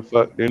whatever the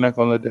fuck. They're not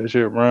gonna let that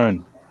shit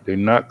run. They're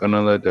not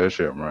gonna let that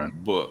shit run.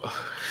 But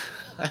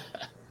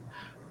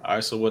all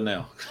right, so what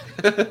now?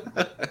 That's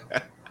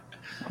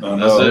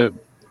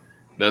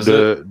it.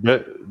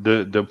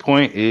 The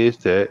point is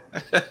that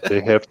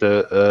they have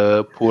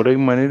to pull their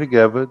money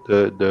together.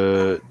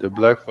 The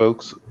black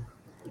folks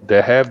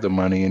that have the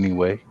money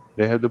anyway,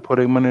 they have to put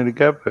their money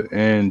together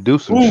and do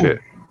some shit.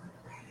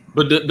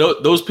 But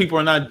those people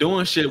are not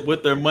doing shit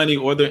with their money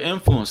or their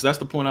influence. That's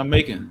the point I'm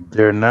making.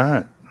 They're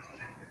not.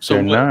 So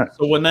They're not.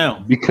 So what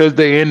now? Because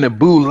they in the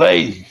boule.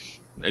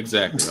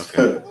 Exactly.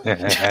 Okay.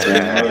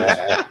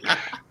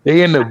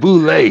 They in the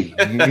boule. They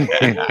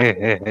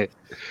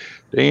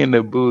in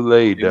the boule,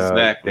 dog.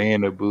 Exactly. They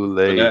in the boule,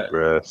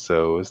 bro.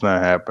 So it's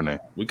not happening.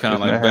 We kind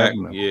of like back.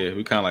 Yeah,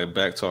 we kind of like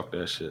back talk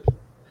that shit.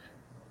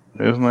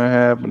 It's not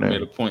happening. You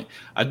made a point.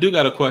 I do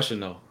got a question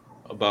though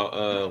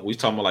about we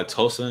talking about like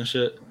Tulsa and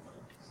shit.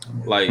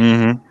 Like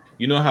you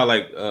know how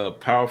like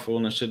powerful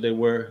and shit they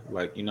were,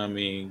 like, you know what I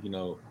mean, you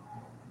know,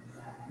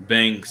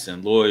 banks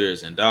and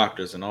lawyers and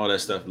doctors and all that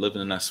stuff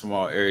living in that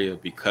small area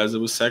because it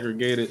was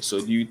segregated. So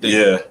do you think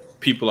Yeah,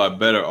 people are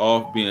better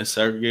off being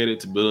segregated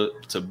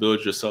to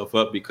build yourself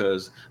up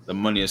because the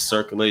money is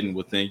circulating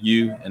within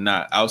you and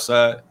not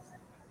outside?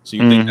 So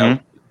you think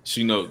that Mm-hmm.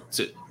 so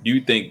do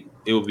you think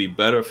it would be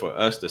better for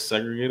us to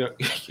segregate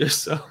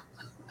yourself?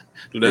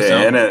 Do that yeah,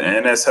 sound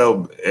and that's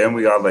help, and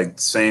we got like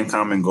the same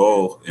common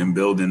goal in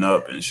building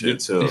up and shit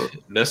too.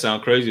 that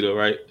sound crazy though,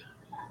 right?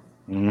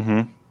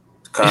 Mm-hmm.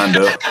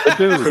 Kinda. It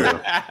do though.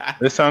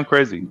 It sound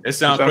crazy. It It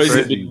sound sound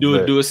crazy, crazy, but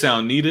but do it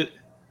sound needed?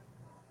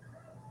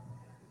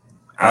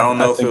 I don't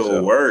I know if it think will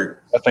so.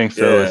 work. I think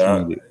so. It's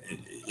Yeah, needed.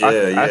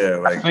 yeah. I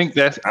Like think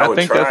that's I would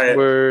try it.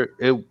 where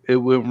it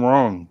went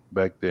wrong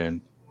back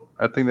then.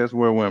 I think that's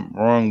where it went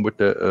wrong with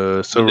the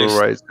But civil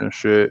rights and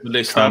shit.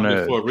 they stopped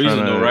it for a Trying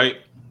reason though, to right?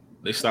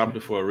 They stopped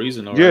it for a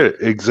reason, though, right? yeah,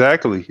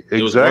 exactly,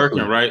 It was working,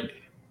 exactly, right?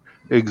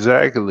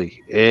 exactly,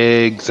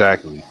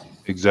 exactly,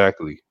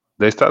 exactly.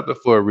 They stopped it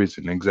for a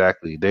reason.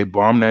 Exactly. They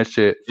bombed that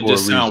shit It for a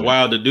just sound reason.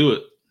 wild to do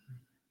it.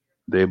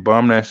 They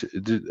bombed that shit.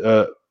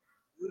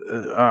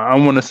 I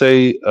want to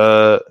say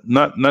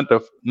not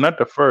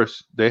the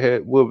first they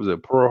had. What was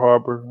it, Pearl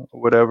Harbor or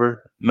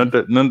whatever? I'm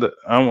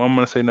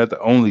gonna say not the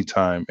only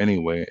time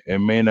anyway. It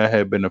may not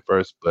have been the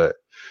first, but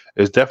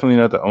it's definitely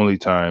not the only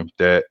time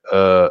that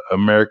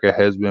America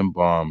has been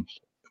bombed.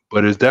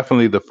 But it's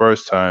definitely the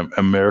first time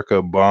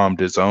America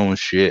bombed its own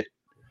shit.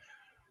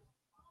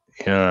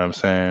 You know what I'm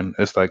saying?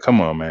 It's like,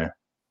 come on, man.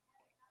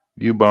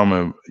 You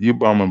bombing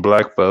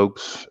black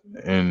folks,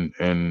 and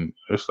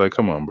it's like,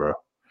 come on, bro.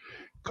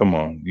 Come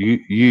on, you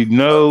A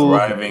know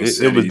thriving it was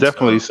city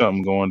definitely too.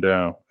 something going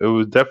down. It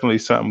was definitely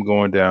something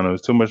going down. It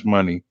was too much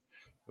money.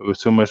 It was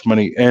too much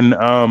money. And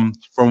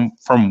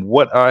from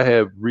what I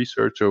have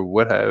researched or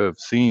what I have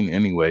seen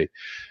anyway,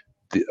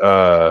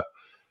 the,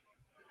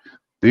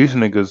 these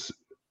niggas,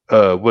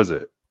 was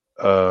it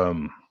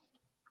um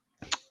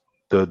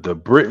the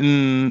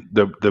Britain,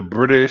 the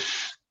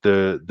British,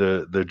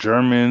 the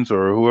Germans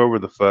or whoever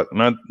the fuck,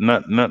 not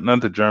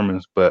the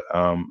Germans, but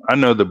I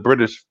know the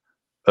British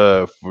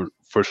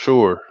for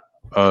sure.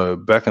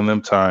 Back in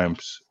them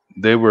times,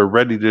 they were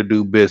ready to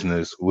do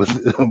business with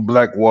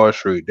Black Wall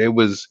Street. They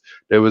was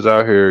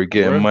out here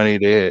getting For money.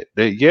 They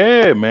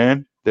yeah,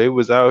 man. They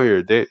was out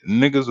here. They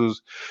niggas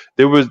was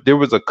there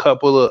was a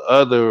couple of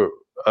other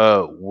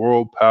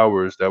world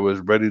powers that was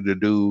ready to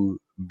do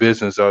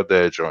business out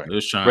that joint. They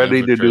was trying to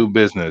Ready to do infiltrate.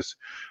 business.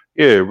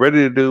 Yeah, ready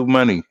to do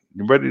money.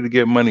 Ready to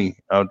get money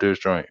out this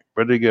joint.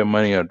 Ready to get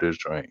money out this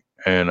joint.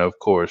 And of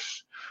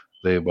course,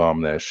 they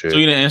bombed that So shit.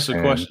 you didn't answer the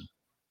And question.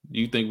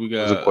 You think we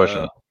what's the got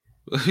question?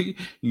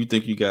 you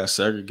think you got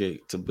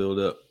segregate to build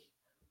up?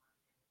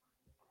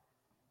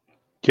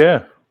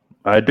 Yeah,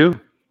 I do.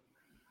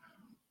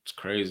 It's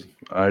crazy.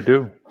 I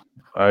do.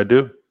 I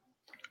do.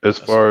 As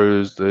That's far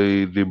as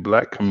the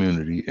black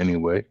community,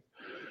 anyway,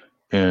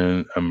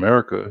 in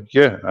America,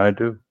 yeah, I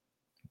do.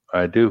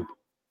 I do.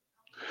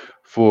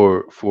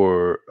 For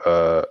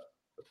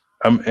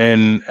I'm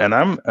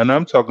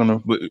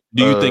talking but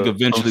do you think from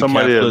eventually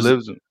somebody that capitalism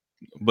lives in,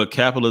 but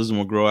capitalism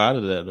will grow out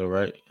of that though,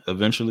 right?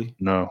 Eventually?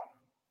 no,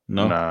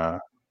 No? nah.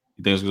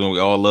 You think it's gonna be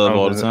all I love don't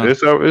all the think time?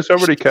 it's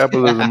already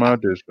capitalism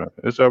out there, man.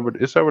 It's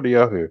already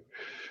out here.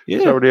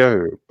 It's Yeah. already out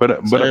here. So But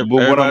what I'm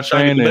everybody trying to get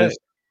saying the bag. is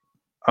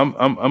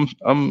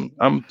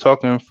I'm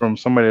talking from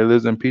somebody that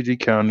lives in PG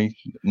County,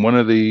 one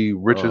of the Oh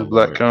richest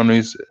black Lord.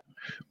 counties,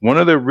 one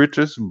of the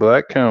richest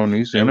black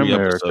counties in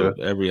America,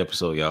 Every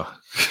episode, y'all.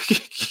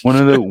 one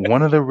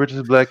of the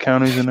richest black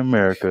counties in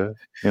America.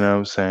 You know what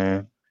I'm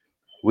saying?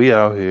 We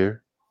out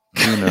here,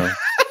 you know.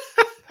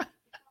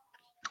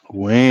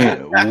 We ain't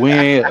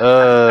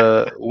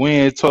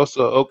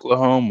Tulsa,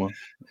 Oklahoma.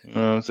 You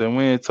know what I'm saying?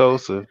 We ain't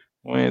Tulsa.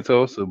 We ain't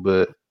Tulsa,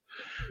 but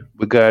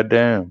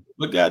goddamn.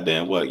 But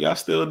goddamn what? Y'all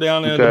still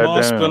down But there at the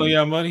mall spending goddamn.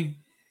 y'all money?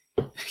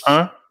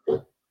 Huh?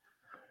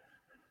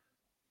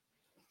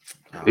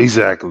 I don't know.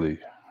 Exactly.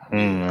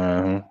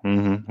 Yeah.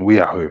 We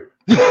out here.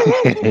 We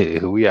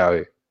out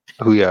here.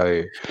 We out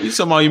here. You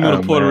talking about you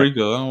moved to Puerto Man.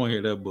 Rico. I don't want to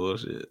hear that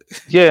bullshit.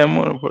 Yeah, I'm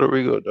on Puerto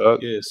Rico,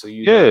 dog. Yeah, so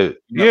Yeah,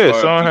 you're not yeah.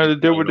 part So of I had PG to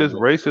deal County with no this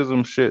more.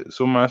 racism shit.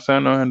 So my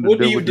son don't have to What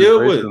do deal you with this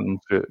deal with? racism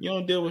shit. You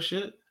don't deal with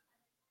shit.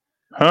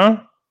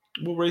 Huh?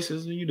 What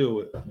racism you deal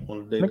with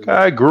on a daily Nigga, basis?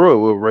 I grew up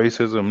with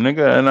racism,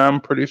 nigga, and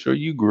I'm pretty sure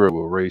you grew up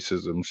with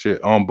racism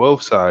shit on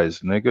both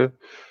sides, nigga.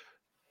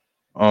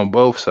 On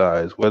both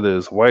sides, whether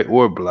it's white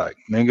or black,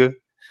 nigga.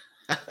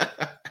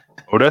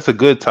 Oh, that's a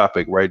good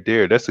topic right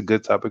there. That's a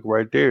good topic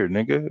right there,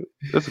 nigga.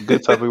 That's a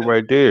good topic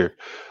right there.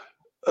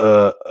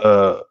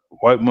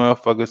 White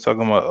motherfuckers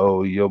talking about,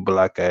 oh, your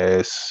black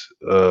ass,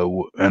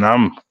 and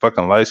I'm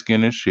fucking light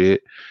skinned and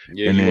shit,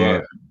 Yeah, and you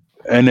then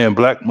are.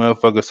 black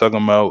motherfuckers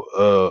talking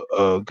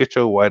about, get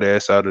your white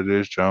ass out of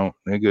this joint,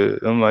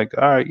 nigga. I'm like,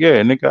 all right,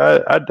 yeah,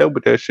 nigga, I dealt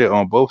with that shit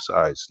on both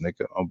sides,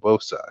 nigga, on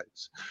both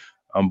sides,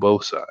 on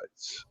both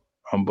sides,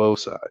 on both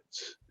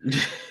sides.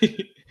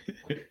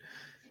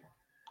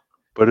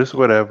 But it's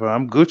whatever.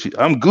 I'm Gucci.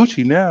 I'm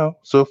Gucci now.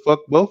 So fuck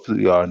both of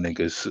y'all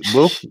niggas.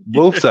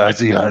 Both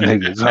sides of y'all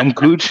niggas. I'm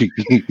Gucci.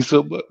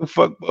 So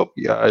fuck both of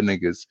y'all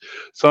niggas.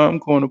 So I'm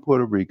going to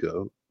Puerto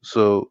Rico.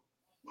 So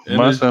And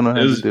my son don't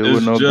have to deal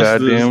with it's no just as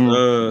goddamn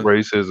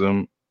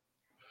racism.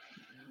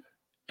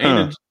 ain't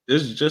Huh. it?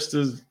 It's just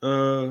as you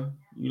know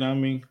what I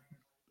mean?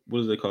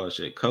 What do they call it?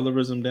 Shit,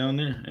 colorism down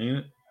there, ain't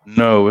it?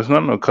 No, it's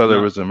not no No,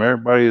 colorism.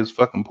 Everybody is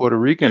fucking Puerto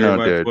Rican out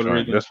everybody there, Puerto joint.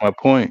 Rican. That's my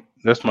point.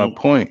 That's my Um,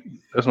 point.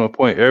 That's my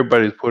point.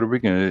 Everybody's Puerto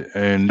Rican,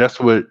 and that's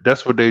what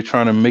they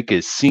trying to make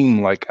it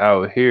seem like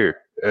out here.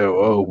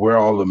 Oh, we're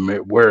all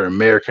we're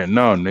American.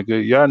 No,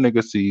 nigga, y'all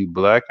niggas see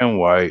black and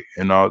white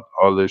and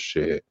all this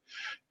shit.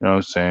 You know what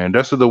I'm saying?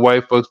 That's what the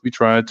white folks be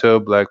trying to tell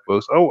black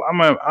folks. Oh,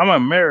 I'm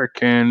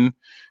American,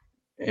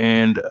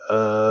 and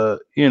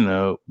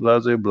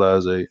blase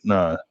blase.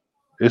 Nah,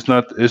 it's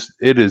not.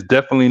 It is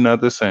definitely not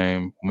the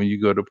same when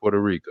you go to Puerto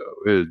Rico.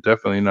 It is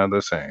definitely not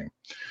the same.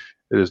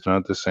 It is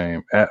not the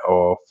same at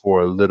all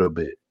for a little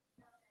bit.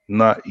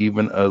 Not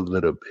even a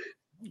little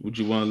bit. would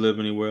you want to live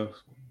anywhere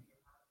else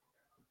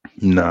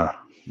Nah.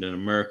 than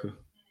America?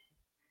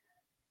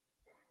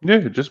 Yeah,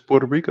 just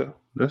Puerto Rico.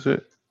 That's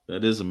it.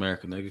 That is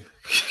America, nigga.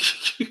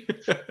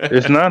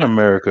 It's not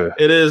America.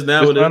 It is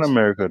now. It's It not is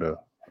America though.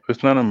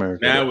 It's not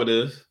America now. though. It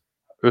is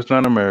It's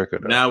not America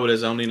though. now. It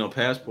is. I don't need no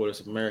passport. It's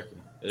America.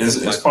 It's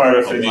just It's like part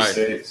of 50 Hawaii.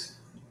 states.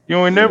 You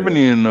ain't never Yeah.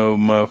 need no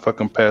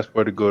motherfucking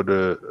passport to go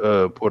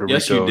to Puerto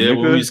Yes, you Rico, did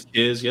when we nigga. was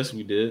kids. Yes,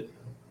 we did.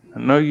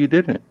 No, you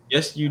didn't.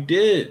 Yes, you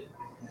did.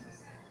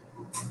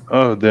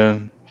 Oh,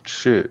 then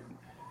shit.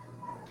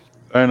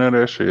 I know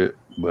that shit,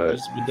 but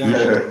It's been down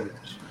there.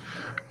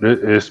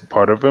 it's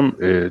part of them.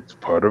 It's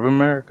part of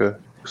America.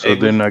 So Hey,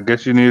 then I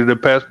guess you needed a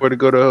passport to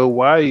go to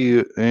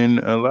Hawaii and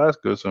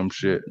Alaska or some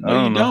shit. I no,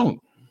 you don't know. don't.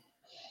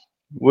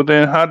 Well,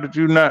 then how did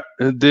you not?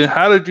 Then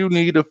how did you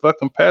need a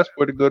fucking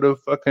passport to go to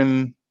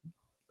fucking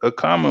a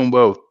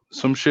Commonwealth?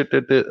 Some shit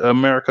that the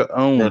America Bro,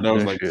 owned that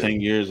was and like shit. 10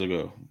 years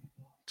ago.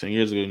 10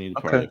 years ago, you need to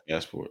Okay. probably a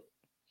passport.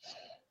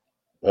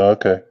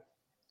 Okay.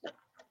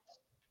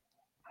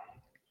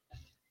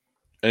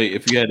 Hey,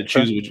 if you had to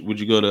choose, would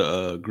you go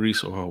to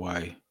Greece or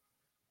Hawaii?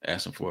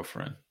 Asking for a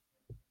friend.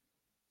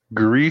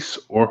 Greece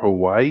or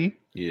Hawaii?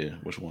 Yeah,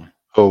 which one?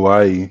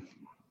 Hawaii.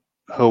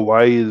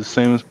 Hawaii is the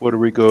same as Puerto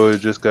Rico. It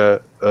just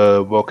got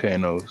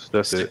volcanoes.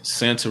 That's it.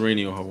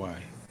 Santorini or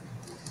Hawaii?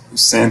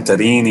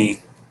 Santorini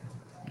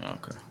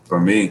Okay. for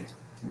me.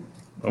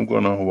 I'm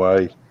going to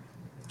Hawaii.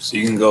 So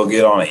you can go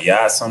get on a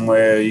yacht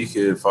somewhere. You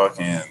could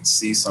fucking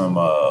see some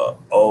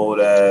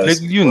old ass.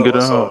 Nigga, you can get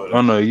What's over there?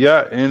 on a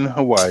yacht in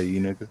Hawaii,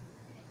 nigga.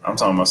 I'm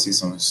talking about see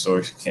some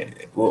historic.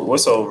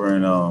 What's over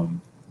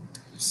in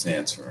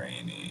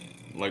Santorini?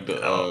 Like the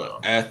I don't know.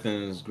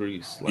 Athens,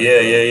 Greece. Like,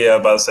 Yeah.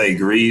 I'm about to say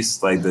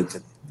Greece, like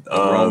the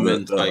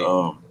Roman the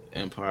type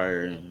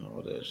empire and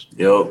all that shit.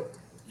 Yep.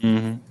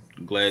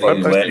 Mm-hmm.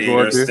 Gladiators. I'd like to go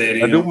out Gladiator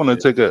there. I do Stadium. want to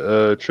take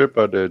a trip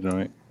out there,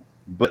 joint.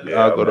 But Yeah,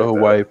 I'll I go to like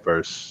Hawaii that.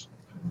 first.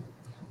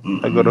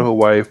 I go to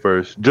Hawaii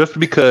first, just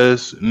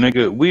because,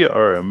 nigga, we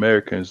are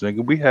Americans,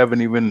 nigga. We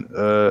haven't even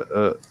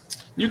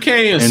You can't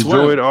even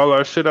enjoyed swim. all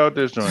our shit out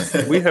this joint.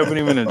 We haven't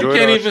even You enjoyed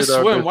can't our even shit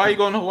out swim. this Why you joint.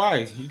 going to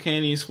Hawaii? You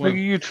can't even swim.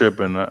 Nigga, you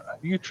tripping?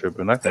 You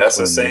tripping? I can That's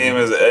swim. the same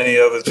Nigga. as any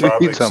other What are you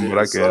tropic talking shit. about?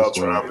 I It's can't all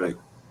swim. tropic.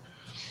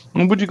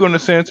 What you going to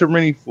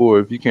Santorini for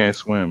if you can't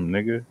swim,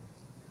 nigga?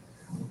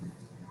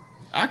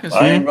 I can I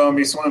swim. ain't gonna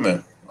be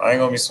swimming. I ain't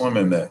gonna be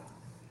swimming there.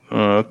 Oh,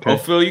 Oh, okay.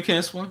 Phil, you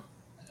can't swim?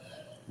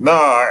 No,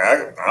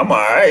 I'm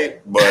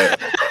alright, but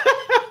that's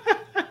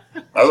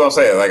what I'm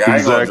saying. Like I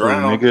ain't gonna Exactly,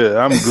 drown. nigga.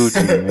 I'm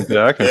Gucci,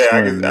 nigga. I can Yeah,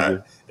 swim,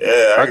 nigga.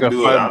 I I can can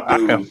do it. fight.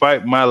 I can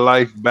fight my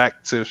life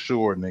back to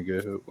shore, nigga.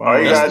 I All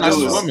don't you That's know gotta what not you're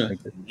do talking is about, swimming.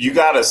 nigga. you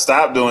gotta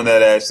stop doing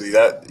that. Actually,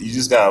 that you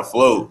just gotta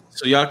float.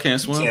 So y'all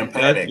can't You swim? can't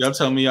panic. Y'all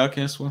tell me y'all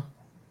can't swim?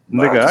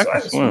 No, Nigga, I I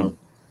can can swim. swim.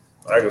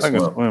 I can I can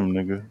swim. swim,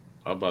 nigga.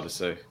 I'm about to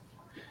say.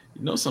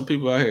 You know, some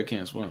people out here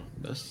can't swim.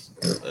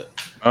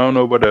 I don't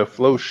know about that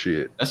flow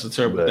shit, That's a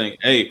terrible but thing.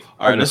 Hey,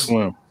 all I right, can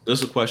swim. this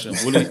is a question.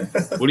 What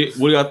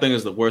do y'all think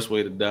is the worst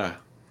way to die?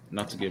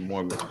 Not to get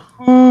morbid.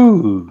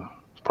 Ooh,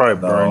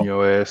 probably burn No.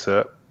 your ass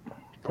up.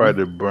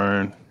 Probably to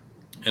burn.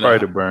 In Probably a,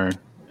 to burn.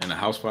 in a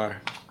house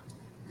fire.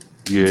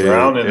 Yeah,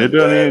 Drowning it is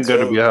doesn't bad even got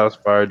to be too. a house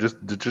fire. Just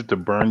to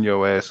burn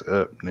your ass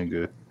up,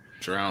 nigga.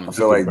 Drowning. I Just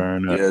feel to like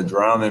burn up.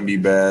 drowning be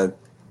bad.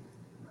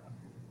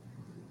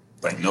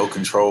 Like no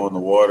control in the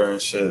water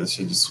and shit. It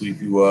should just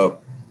sweep you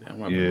up. That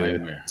might be a Yeah,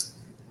 nightmare.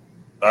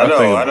 I know.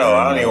 think I burn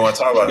don't even up. want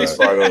to talk about this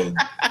before I go.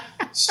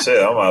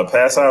 Shit, I'm gonna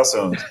pass out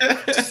soon.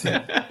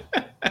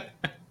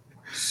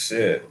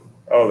 Shit.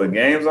 Oh, the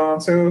game's on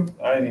too?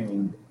 I ain't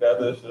even got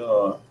this shit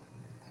on.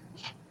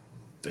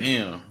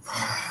 Damn.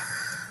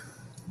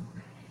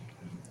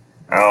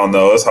 I don't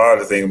know. It's hard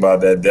to think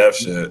about that death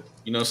shit.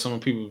 You know, some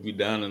people be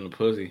down in the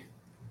pussy.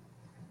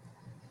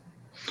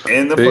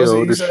 In the They pussy,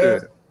 old you as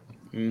said? shit.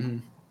 Mm-hmm.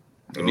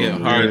 They Oh, be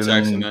having heart Yeah,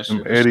 attacks and them that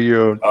shit.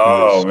 80-year-old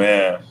Oh niggas.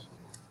 man.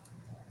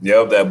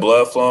 Yep, that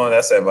blood flowing,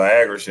 that's that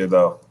Viagra shit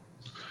though.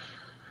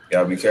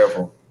 Gotta be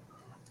careful.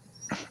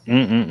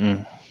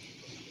 Mm-mm-mm.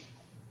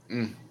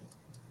 Mm.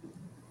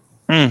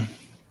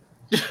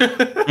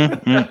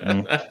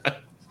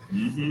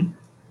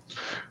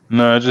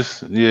 No,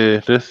 this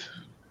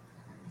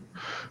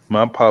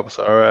my pops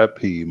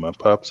R.I.P. My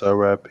pops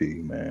R.I.P.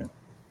 Man,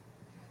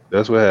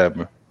 that's what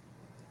happened.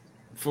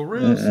 For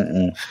real?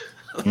 Terrible.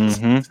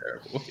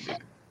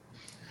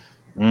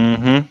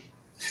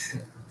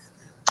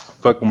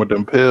 Fucking with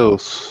them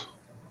pills.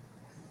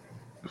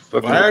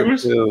 Fucking with them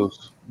Viagra's?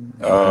 pills.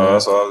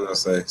 That's what I was gonna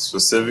say.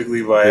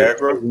 Specifically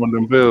Viagra. Fucking with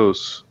them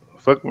pills.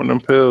 Fucking with them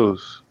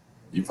pills.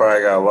 You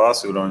probably got a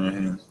lawsuit on your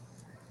hands.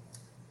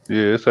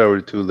 Yeah, it's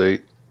already too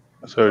late.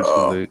 It's already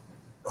too late.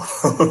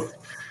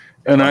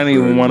 And I I didn't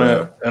even feel wanna.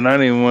 bad. And I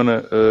didn't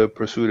wanna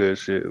pursue that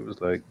shit. It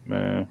was like,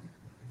 man,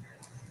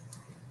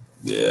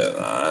 Yeah,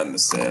 I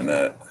understand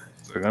that.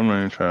 it's like I'm not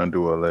even trying to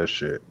do all that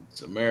shit,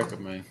 It's America,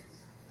 man.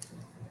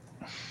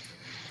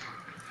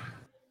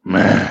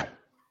 man.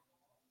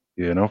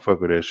 Yeah, don't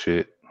fuck with that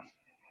shit.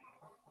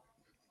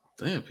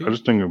 Damn, I people.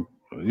 just think,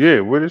 yeah,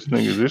 where this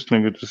nigga? This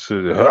nigga just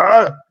said,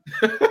 ah,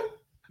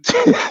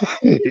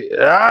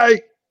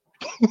 alright,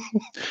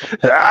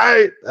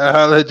 alright. I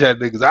holla at y'all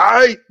niggas,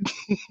 alright.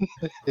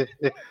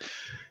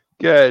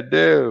 God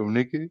damn,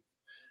 nigga.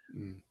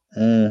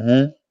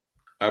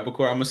 All right,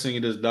 Bacor, I'm gonna send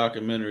you this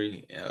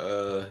documentary.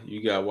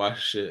 You gotta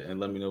watch shit and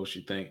let me know what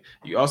you think.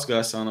 You also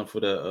gotta sign up for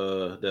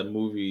that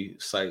movie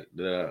site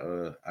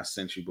that I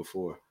sent you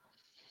before,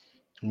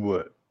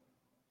 What?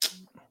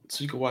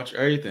 so you can watch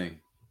everything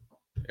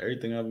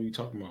I'll be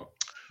talking about.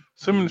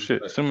 Send me the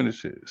shit. Send me the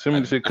shit. Send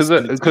me the shit. I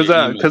sent it to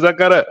your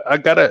email.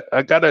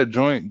 I got a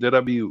joint that I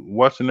be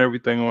watching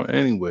everything on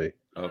anyway.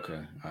 Okay,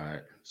 all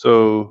right.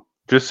 So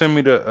just send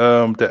me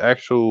the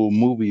actual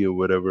movie or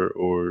whatever,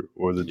 or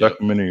the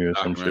documentary or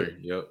some shit.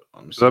 Yep.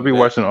 So I'll be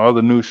watching all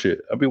the new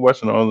shit. I'll be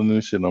watching all the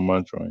new shit on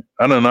my joint.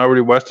 I done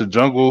already watched the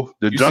Jungle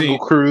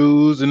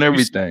Cruise and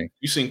everything.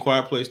 You seen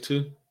Quiet Place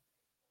too?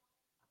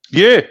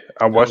 Yeah,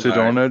 I watched it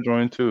on that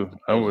joint too.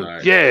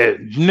 Yeah,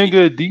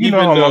 nigga. Do you know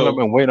how long I've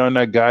been waiting on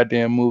that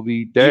goddamn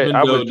movie? That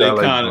I was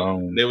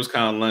blown. They was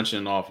kind of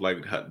lunching off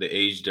like the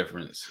age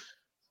difference.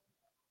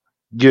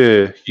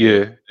 Yeah.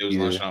 They was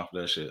lunching off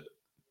that shit.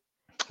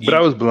 But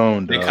I was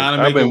blown, dog.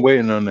 I've been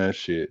waiting on that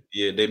shit.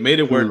 Yeah, they made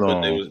it work,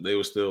 but they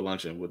was still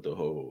lunching with the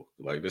whole,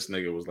 like, this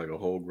nigga was like a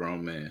whole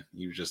grown man.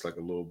 He was just like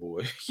a little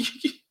boy.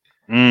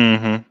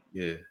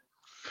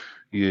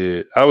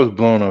 Yeah, I was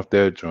blown off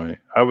that joint.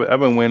 I've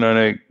been waiting on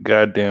that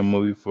goddamn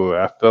movie for,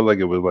 I felt like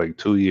it was like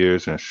 2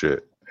 years and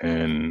shit.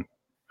 And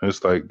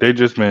it's like they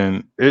just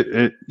been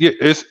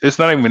it's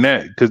not even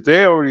that, because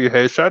they already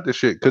had shot the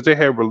shit, because they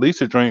had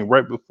released a joint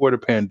right before the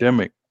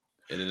pandemic.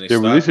 And then they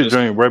released a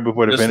joint right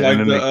before the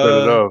pandemic, and then they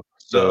cut it off.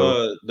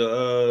 So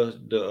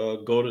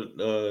the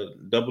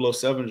golden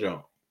 007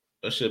 jump,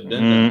 that shit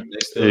been done. They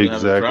still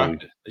haven't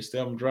dropped it. They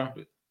still haven't dropped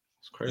it.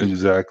 It's crazy.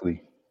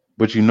 Exactly.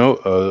 But you know,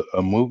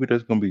 a movie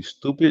that's gonna be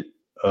stupid,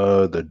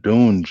 the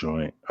Dune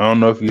joint. I don't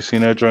know if you've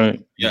seen that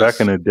joint back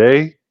in the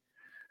day.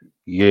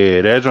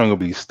 Yeah, that joint gonna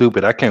be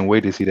stupid. I can't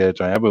wait to see that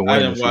joint. I've been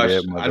waiting to see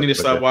that. I need to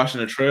stop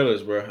watching the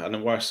trailers, bro. I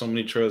done watched so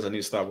many trailers. I need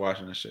to stop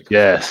watching that shit.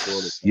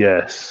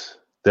 Yes.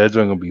 That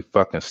joint gonna be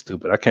fucking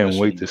stupid. I can't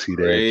wait to see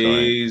that joint.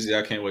 Crazy.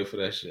 I can't wait for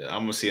that shit.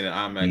 I'm gonna see it in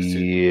IMAX too.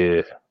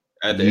 Yeah.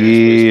 At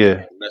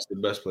the that's the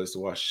best place to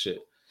watch shit.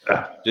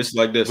 Just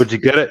like this. But you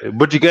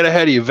gotta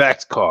have your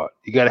Vax card.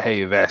 You gotta have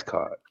your Vax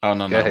card. Oh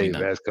no, you gotta have your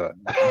Vax card.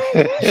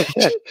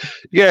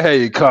 You gotta have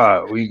your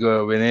card when you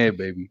go over there,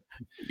 baby.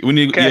 We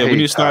need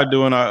to start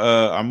doing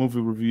our movie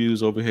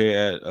reviews over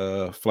here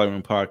at Flight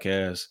Room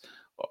Podcast,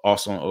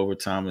 also on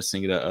Overtime, and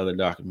sing that other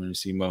documentary,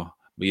 see more.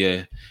 But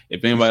yeah,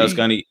 if anybody else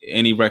got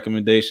any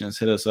recommendations,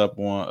 hit us up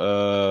on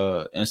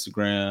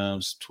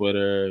Instagrams,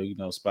 Twitter,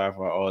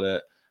 Spotify, all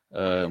that.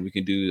 We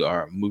can do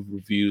our movie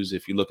reviews.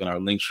 If you look in our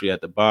link tree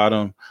at the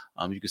bottom,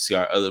 you can see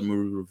our other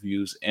movie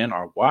reviews and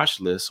our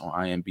watch list on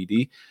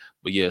IMDb.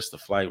 But yes, the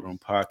Flight Room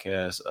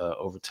Podcast,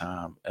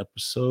 Overtime,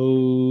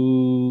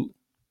 episode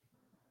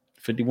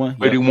 51.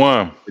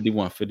 51.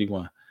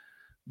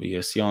 But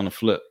yeah, see you on the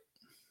flip.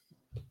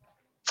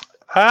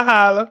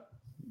 Holla.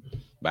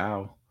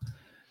 Bow.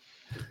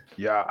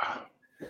 Yeah.